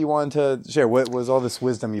is it that you wanted to share? What was all this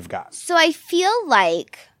wisdom you've got? So I feel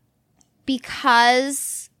like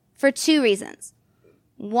because for two reasons.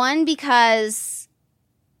 One, because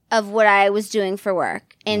of what I was doing for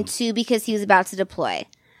work, and two, because he was about to deploy.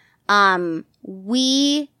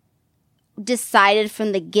 We decided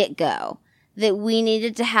from the get-go that we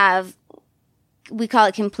needed to have, we call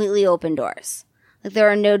it completely open doors. Like there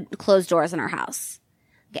are no closed doors in our house.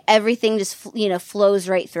 Everything just, flows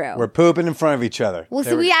right through. We're pooping in front of each other. Well,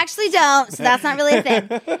 so we actually don't. So that's not really a thing.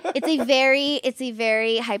 It's a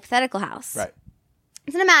very hypothetical house. Right.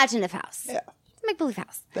 It's an imaginative house. Yeah. It's a make-believe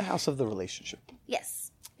house. The house of the relationship.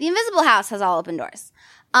 Yes. The invisible house has all open doors.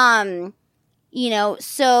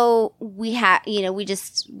 So we have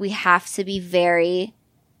to be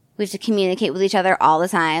we have to communicate with each other all the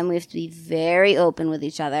time. We have to be very open with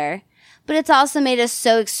each other. But it's also made us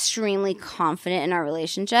so extremely confident in our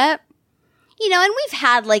relationship. And we've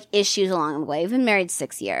had issues along the way. We've been married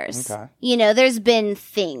 6 years. Okay. There's been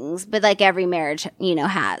things, but every marriage,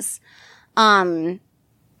 has.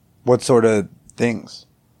 What sort of things?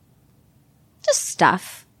 Just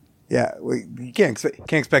stuff. Yeah, you can't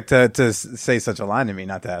expect to say such a line to me,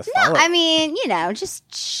 not to ask. No, I mean,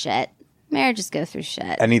 just shit. Marriages go through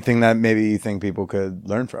shit. Anything that maybe you think people could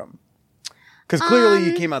learn from? Because clearly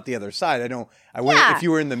you came out the other side. If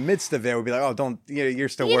you were in the midst of it, I would be like, oh, don't, you're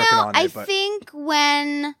still working on it. I think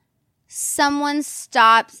when someone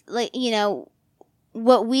stops,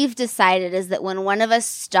 what we've decided is that when one of us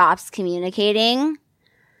stops communicating,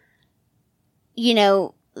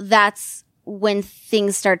 that's when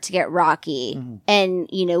things start to get rocky. Mm-hmm. And,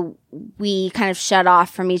 we kind of shut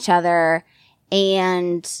off from each other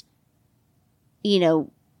and,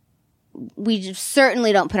 we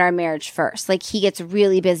certainly don't put our marriage first. He gets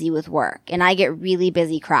really busy with work and I get really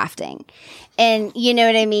busy crafting. And you know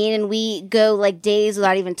what I mean? And we go days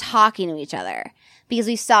without even talking to each other because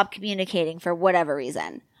we stopped communicating for whatever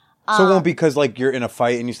reason. So it won't be because you're in a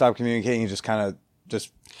fight and you stop communicating, you just kind of or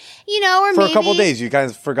for maybe a couple of days you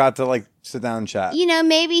guys forgot to sit down and chat.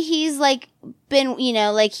 Maybe he's been,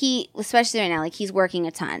 he, especially right now, he's working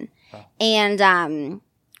a ton. Oh. And,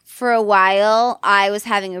 for a while, I was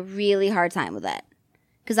having a really hard time with it.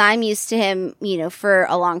 Because I'm used to him, for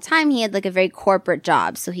a long time, he had a very corporate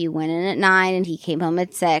job. So he went in at 9 and he came home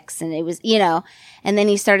at 6 and it was, and then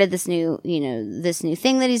he started this new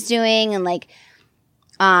thing that he's doing. And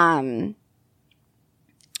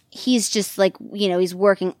he's just he's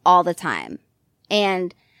working all the time.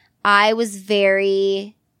 And I was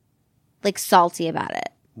very, salty about it.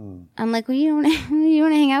 I'm like, well, you want to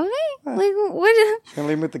hang out with me? What? You gonna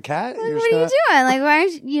leave me with the cat? What are you doing? Why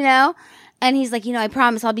aren't you, And he's like, I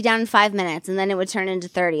promise I'll be down in 5 minutes. And then it would turn into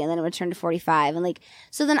 30 and then it would turn to 45. And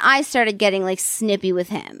so then I started getting snippy with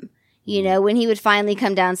him, when he would finally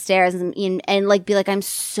come downstairs and be like, I'm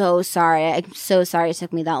so sorry. I'm so sorry it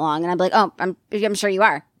took me that long. And I'd be like, oh, I'm sure you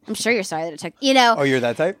are. I'm sure you're sorry that it took, Oh, you're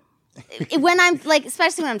that type? When I'm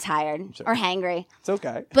especially when I'm tired or hangry. It's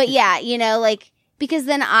okay. But yeah, because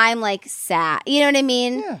then I'm sad. You know what I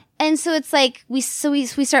mean? Yeah. And so it's we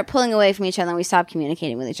start pulling away from each other and we stop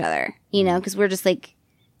communicating with each other. Because we're just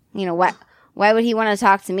why would he want to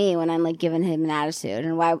talk to me when I'm giving him an attitude?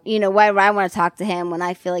 And why would I want to talk to him when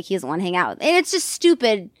I feel like he doesn't want to hang out with? And it's just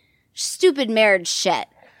stupid marriage shit.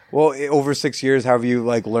 Well, over 6 years, how have you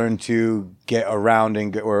learned to get around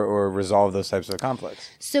and or resolve those types of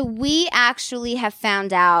conflicts? So we actually have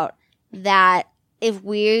found out that if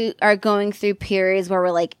we are going through periods where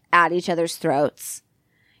we're at each other's throats,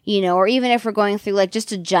 or even if we're going through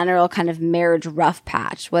just a general kind of marriage rough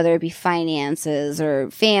patch, whether it be finances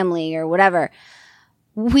or family or whatever,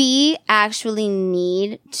 we actually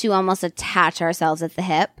need to almost attach ourselves at the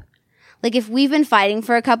hip. If we've been fighting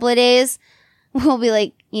for a couple of days, we'll be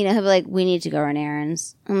he'll be like, we need to go run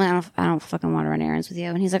errands. I'm like, I don't fucking want to run errands with you.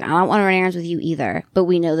 And he's like, I don't want to run errands with you either, but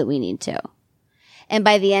we know that we need to. And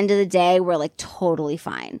by the end of the day, we're totally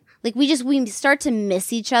fine. We start to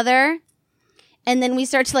miss each other and then we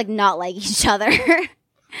start to not like each other.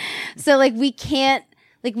 So we can't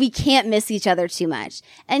miss each other too much.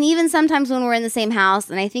 And even sometimes when we're in the same house,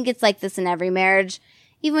 and I think it's this in every marriage,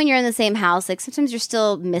 even when you're in the same house, sometimes you're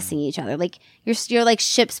still missing each other. You're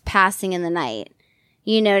ships passing in the night.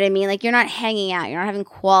 You know what I mean? You're not hanging out. You're not having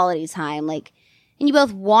quality time. And you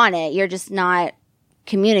both want it. You're just not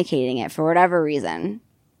communicating it for whatever reason.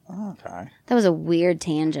 Okay. That was a weird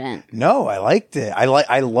tangent. No, I liked it.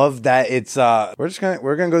 I love that it's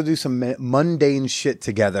we're gonna go do some mundane shit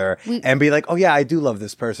together and be like, oh yeah, I do love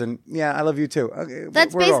this person. Yeah, I love you too. Okay,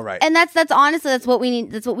 we're all right. And that's honestly that's what we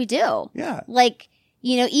need. That's what we do. Yeah. Like,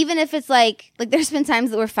 you know, even if it's like there's been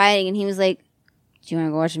times that we're fighting and he was like, do you want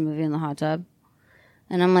to go watch a movie in the hot tub?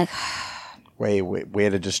 And I'm like, wait, we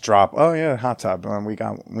had to just drop. Oh yeah, hot tub.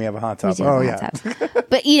 We have a hot tub. Oh yeah. But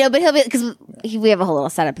but he'll be because we have a whole little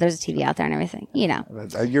setup. There's a TV out there and everything. You know,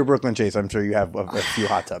 you're Brooklyn Chase. I'm sure you have a few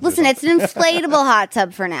hot tubs. Listen, it's an inflatable hot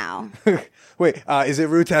tub for now. Wait, is it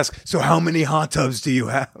rude to ask? So how many hot tubs do you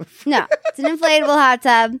have? No, it's an inflatable hot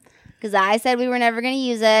tub because I said we were never going to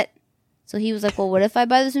use it. So he was like, well, what if I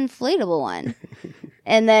buy this inflatable one?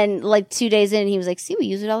 And then 2 days in, he was like, see, we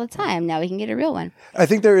use it all the time. Now we can get a real one. I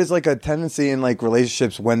think there is a tendency in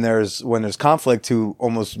relationships when there's conflict to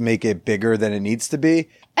almost make it bigger than it needs to be.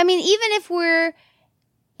 I mean, even if we're,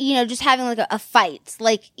 just having a fight,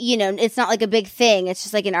 it's not a big thing. It's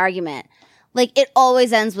just an argument. It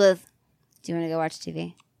always ends with, do you want to go watch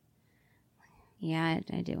TV? Yeah,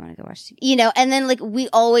 I do want to go watch TV. And then we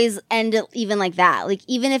always end it even like that.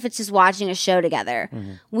 Even if it's just watching a show together,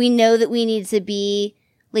 we know that we need to be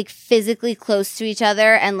physically close to each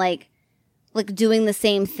other and doing the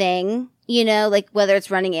same thing, whether it's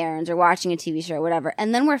running errands or watching a TV show or whatever.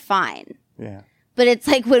 And then we're fine. Yeah. But it's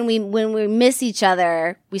when we miss each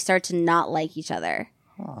other, we start to not like each other.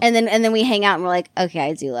 Huh. And then we hang out and we're like, okay,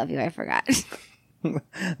 I do love you. I forgot.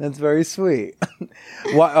 That's very sweet.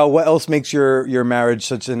 What else makes your marriage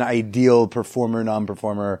such an ideal performer,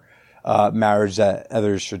 non-performer marriage that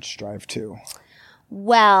others should strive to?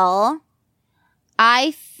 Well,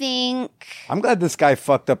 I think... I'm glad this guy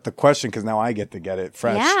fucked up the question because now I get to get it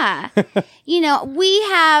fresh. Yeah. We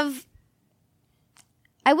have...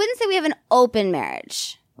 I wouldn't say we have an open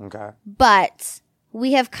marriage. Okay. But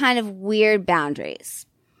we have kind of weird boundaries.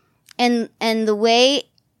 And the way,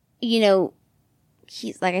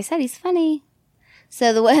 he's, like I said, he's funny.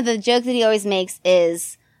 So the joke that he always makes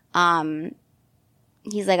is,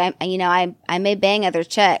 he's like, I may bang other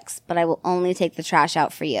chicks, but I will only take the trash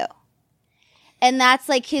out for you. And that's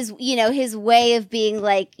his, his way of being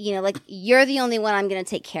you're the only one I'm going to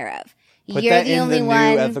take care of. Put You're that the in only the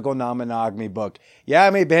one. new ethical non-monogamy book. Yeah,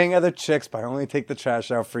 I may bang other chicks, but I only take the trash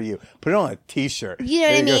out for you. Put it on a T-shirt. You know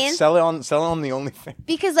what I mean? Sell it on the OnlyFans.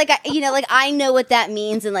 Because I know what that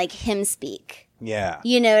means in him speak. Yeah.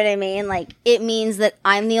 You know what I mean? It means that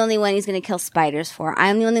I'm the only one he's going to kill spiders for.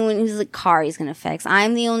 I'm the only one who's the car he's going to fix.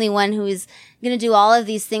 I'm the only one who is going to do all of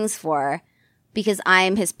these things for because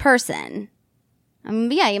I'm his person. I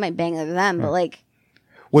mean, yeah, you might bang other them, but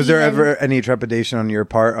Was there ever any trepidation on your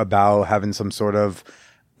part about having some sort of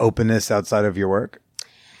openness outside of your work?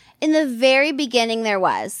 In the very beginning, there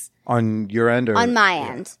was. On your end or? On my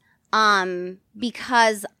end.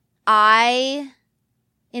 Because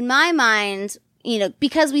in my mind,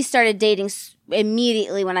 because we started dating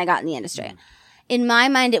immediately when I got in the industry, in my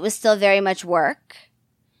mind, it was still very much work.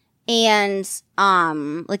 And,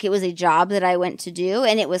 it was a job that I went to do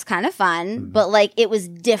and it was kind of fun, but it was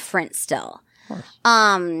different still.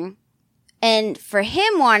 And for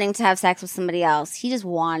him wanting to have sex with somebody else, he just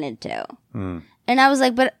wanted to. And I was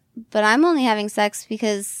like, but I'm only having sex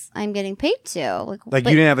because I'm getting paid to. You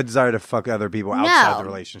didn't have a desire to fuck other people outside the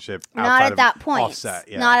relationship. Not at that point. Offset,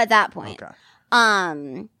 yeah. Not at that point. Okay.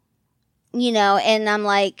 And I'm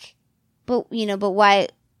like, but why?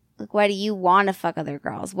 Why do you want to fuck other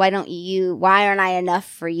girls? Why aren't I enough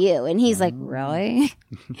for you? And he's like, really?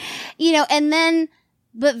 And then,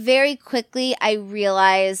 but very quickly I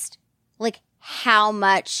realized how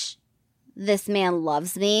much this man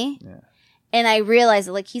loves me. Yeah. And I realized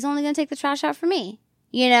that he's only going to take the trash out for me,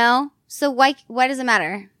 So why does it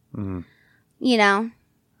matter? Mm-hmm.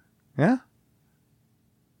 Yeah.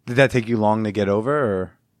 Did that take you long to get over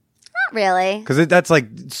or? Not really. Because that's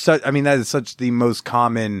that is such the most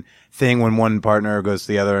common thing when one partner goes to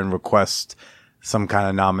the other and requests some kind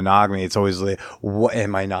of non-monogamy. It's always what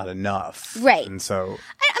am I not enough? Right. And so.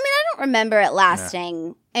 I don't remember it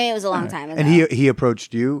lasting. I mean, it was a long time ago. And he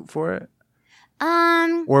approached you for it?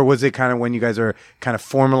 Or was it kind of when you guys are kind of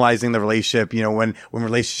formalizing the relationship, when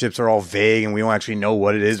relationships are all vague and we don't actually know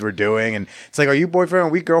what it is we're doing? And it's are you boyfriend? Are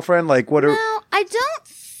we girlfriend? No, I don't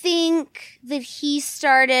think that he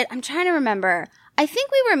started. I'm trying to remember. I think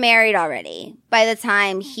we were married already by the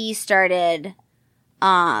time he started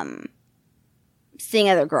seeing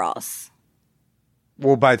other girls.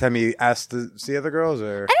 Well, by the time he asked to see other girls,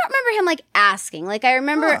 or? I don't remember him asking. I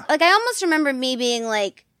remember, I almost remember me being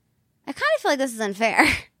I kind of feel like this is unfair,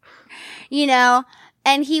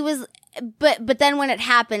 And he was, but then when it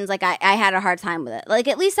happens, like I had a hard time with it. Like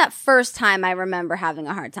at least that first time I remember having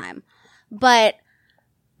a hard time. But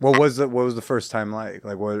what was the first time like?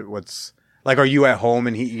 Like what's like, are you at home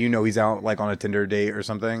and he's out like on a Tinder date or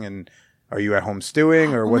something, and are you at home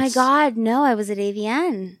stewing or what's? Oh my God, no, I was at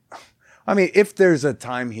AVN. I mean, if there's a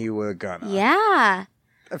time he would gonna. Yeah.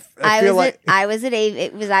 I was at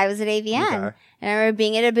AVN. Okay. And I remember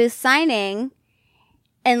being at a booth signing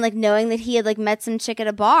and like knowing that he had like met some chick at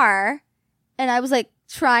a bar, and I was like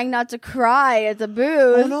trying not to cry at the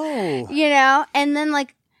booth. Oh no. You know? And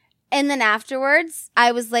then afterwards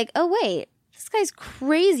I was like, oh wait, this guy's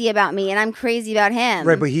crazy about me and I'm crazy about him.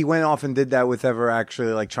 Right, but he went off and did that with ever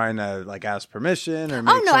actually like trying to like ask permission or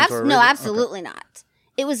make absolutely not.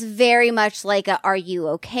 It was very much like are you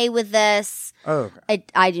okay with this? Oh, okay.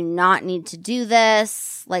 I do not need to do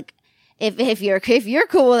this. Like if you're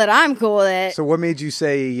cool with it, I'm cool with it. So what made you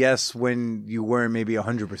say yes when you weren't maybe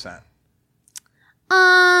 100%?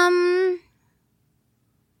 I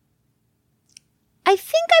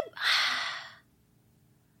think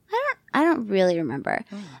I don't really remember.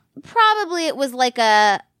 Probably it was like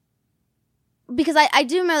because I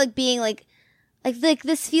do remember like being like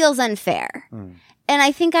this feels unfair. And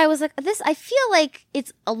I think I was like, I feel like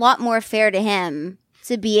it's a lot more fair to him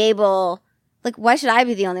to be able, like, why should I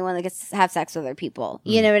be the only one that gets to have sex with other people?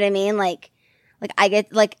 You know what I mean? Like I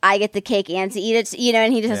get the cake and to eat it, you know,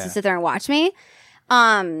 and he just has to sit there and watch me.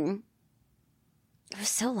 It was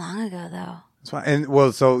so long ago though. That's fine. And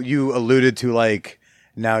well, so you alluded to like,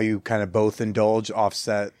 now you kind of both indulge,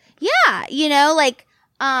 offset. Yeah. You know, like,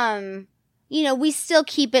 you know, we still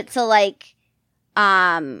keep it to like,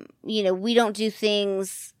 you know, we don't do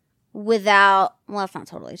things without, well, that's not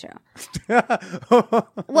totally true. Well, I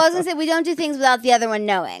was gonna say we don't do things without the other one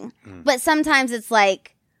knowing. But sometimes it's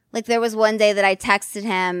like there was one day that I texted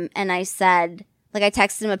him and I said, like I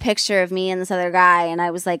texted him a picture of me and this other guy and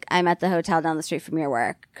I was like, I'm at the hotel down the street from your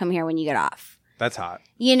work. Come here when you get off. That's hot.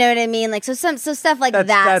 You know what I mean? Like, so stuff like that.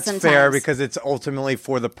 That's sometimes. fair because it's ultimately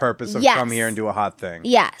for the purpose of come here and do a hot thing.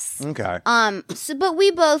 Yes. Okay. So, but we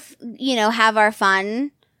both, you know, have our fun.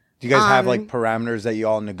 Do you guys have like parameters that you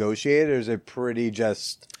all negotiate, or is it pretty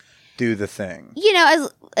just do the thing? You know,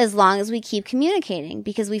 as long as we keep communicating,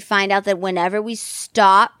 because we find out that whenever we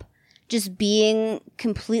stop just being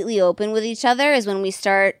completely open with each other is when we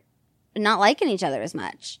start not liking each other as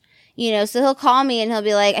much. You know, so he'll call me and he'll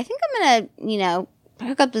be like, I think I'm going to, you know,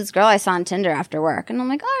 hook up this girl I saw on Tinder after work. And I'm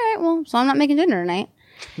like, all right, well, so I'm not making dinner tonight.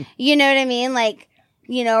 You know what I mean? Like,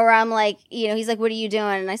 you know, where I'm like, you know, he's like, what are you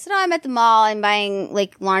doing? And I said, oh, I'm at the mall. I'm buying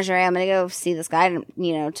like lingerie. I'm going to go see this guy,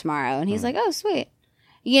 you know, tomorrow. And he's like, oh, sweet.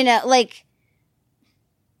 You know, like.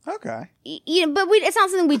 Okay. You know, but it's not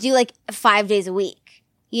something we do like 5 days a week.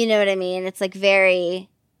 You know what I mean? It's like very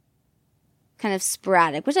kind of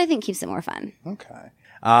sporadic, which I think keeps it more fun. Okay.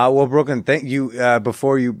 Well, Brooklyn, thank you.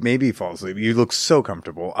 Before you maybe fall asleep, you look so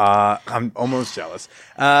comfortable. I'm almost jealous.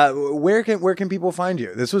 Where can people find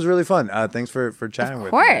you? This was really fun. Thanks for chatting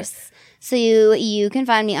with me. Of course. So you can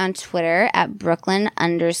find me on Twitter at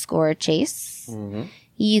Brooklyn_Chase. Mm-hmm.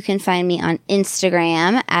 You can find me on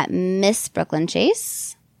Instagram at Miss Brooklyn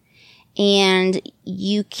Chase. And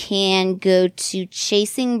you can go to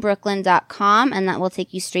chasingbrooklyn.com and that will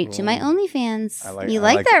take you straight to my OnlyFans. You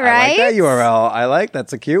like that, right? I like that URL.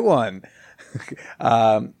 That's a cute one. Say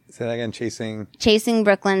that again,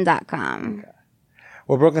 chasingbrooklyn.com. Okay.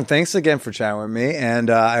 Well, Brooklyn, thanks again for chatting with me. And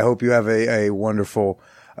I hope you have a wonderful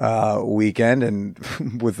weekend and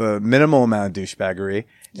with a minimal amount of douchebaggery.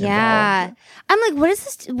 Yeah. Involved. I'm like, what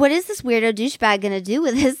is this weirdo douchebag gonna do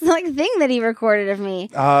with his like thing that he recorded of me?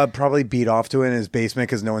 Probably beat off to it in his basement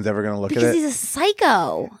because no one's ever gonna look at it. Because he's a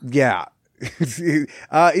psycho. Yeah.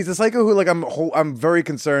 He's a psycho who like I'm very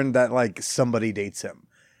concerned that like somebody dates him.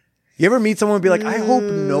 You ever meet someone and be like, I hope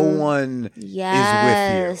no one is with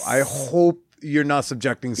you. I hope you're not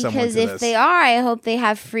subjecting someone to this. Because if they are, I hope they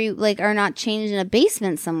have free, like, are not chained in a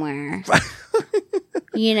basement somewhere.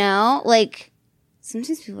 You know? Like,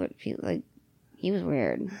 sometimes people like, he was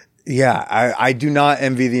weird. Yeah, I do not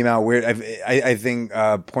envy the amount of weird. I think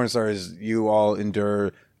porn stars, you all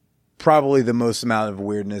endure probably the most amount of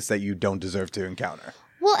weirdness that you don't deserve to encounter.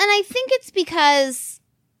 Well, and I think it's because,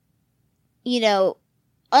 you know,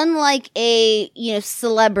 unlike a, you know,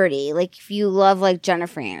 celebrity, like if you love like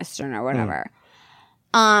Jennifer Aniston or whatever,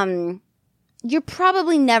 you're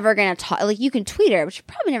probably never going to talk, like you can tweet her, but you're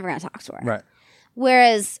probably never going to talk to her. Right.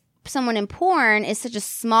 Whereas someone in porn is such a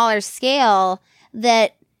smaller scale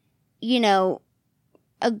that, you know,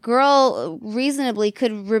 a girl reasonably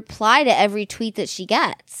could reply to every tweet that she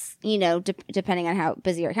gets. depending on how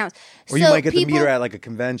busy your account is. Or you might get to meet her at like a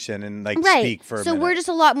convention and like speak for a minute. So we're just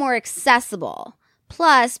a lot more accessible.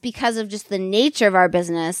 Plus, because of just the nature of our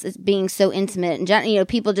business, it's being so intimate and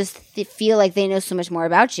people just feel like they know so much more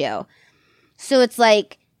about you. So it's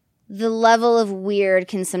like the level of weird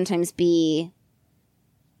can sometimes be,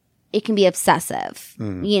 it can be obsessive,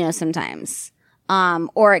 sometimes.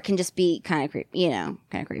 Or it can just be kind of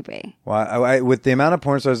creepy. Well, I, with the amount of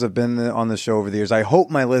porn stars that have been on the show over the years, I hope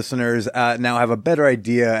my listeners now have a better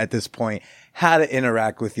idea at this point how to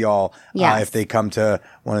interact with y'all if they come to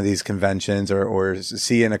one of these conventions or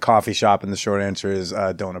see in a coffee shop. And the short answer is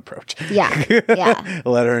don't approach. Yeah.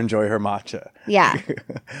 Let her enjoy her matcha. Yeah.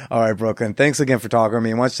 All right, Brooklyn. Thanks again for talking to me.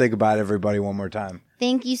 And why don't you say goodbye to everybody one more time?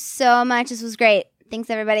 Thank you so much. This was great. Thanks,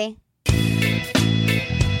 everybody.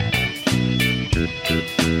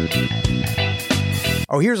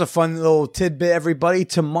 Oh, here's a fun little tidbit, everybody.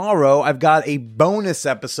 Tomorrow, I've got a bonus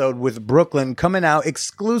episode with Brooklyn coming out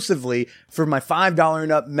exclusively for my $5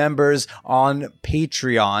 and up members on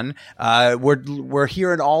Patreon. We're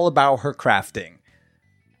hearing all about her crafting.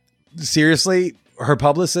 Seriously, her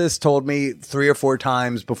publicist told me 3 or 4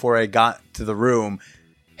 times before I got to the room,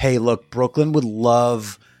 hey, look, Brooklyn would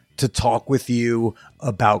love to talk with you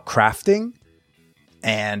about crafting.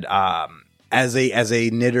 And, as a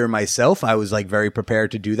knitter myself, I was like very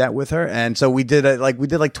prepared to do that with her. And so we did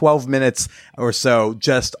 12 minutes or so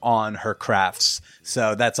just on her crafts.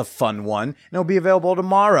 So that's a fun one. And it'll be available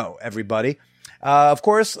tomorrow, everybody. Of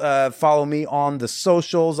course, follow me on the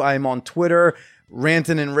socials. I'm on Twitter,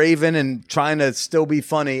 ranting and raving and trying to still be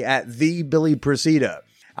funny at the Billy Procida.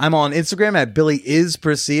 I'm on Instagram at Billy is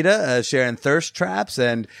Procida, sharing thirst traps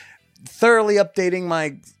and thoroughly updating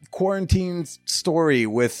my quarantine story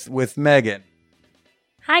with Megan.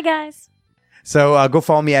 Hi, guys. So go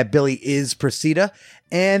follow me at Billy is Procida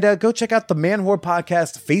and go check out the Man Whore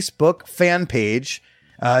Podcast Facebook fan page.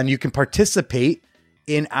 And you can participate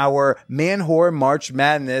in our Man Whore March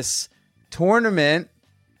Madness tournament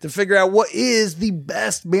to figure out what is the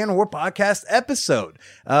best Man Whore Podcast episode.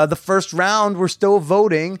 The first round, we're still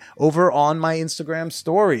voting over on my Instagram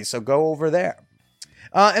story. So go over there.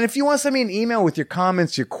 And if you want to send me an email with your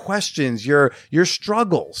comments, your questions, your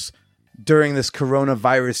struggles during this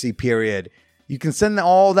coronavirus-y period, you can send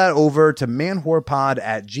all that over to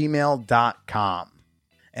manwhorepod@gmail.com.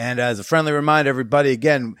 And as a friendly reminder, everybody,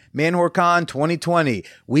 again, ManwhoreCon 2020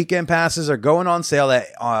 weekend passes are going on sale at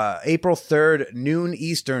April 3rd, noon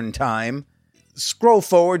Eastern time. Scroll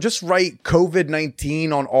forward, just write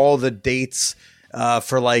COVID-19 on all the dates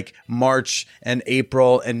for like March and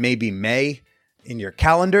April and maybe May in your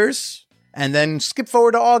calendars, and then skip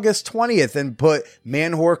forward to August 20th and put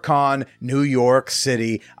ManwhoreCon New York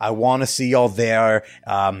City. I want to see y'all there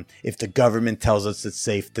if the government tells us it's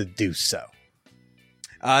safe to do so.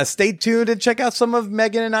 Stay tuned and check out some of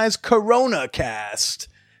Megan and I's Corona Cast.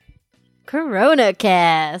 Corona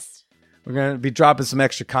Cast. We're going to be dropping some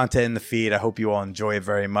extra content in the feed. I hope you all enjoy it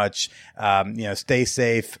very much. Stay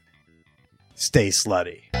safe, stay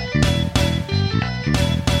slutty.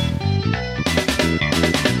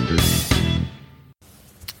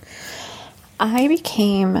 I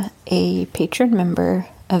became a patron member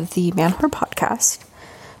of the Man Whore Podcast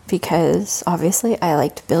because obviously I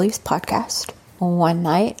liked Billy's podcast. One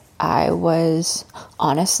night I was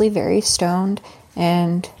honestly very stoned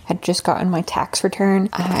and had just gotten my tax return.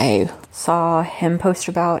 I saw him post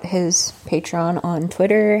about his Patreon on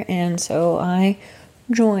Twitter, and so I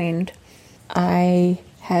joined. I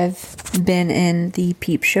have been in the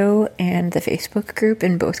Peep Show and the Facebook group,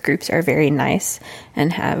 and both groups are very nice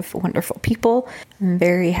and have wonderful people. I'm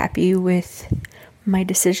very happy with my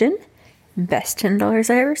decision. Best $10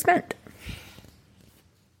 I ever spent.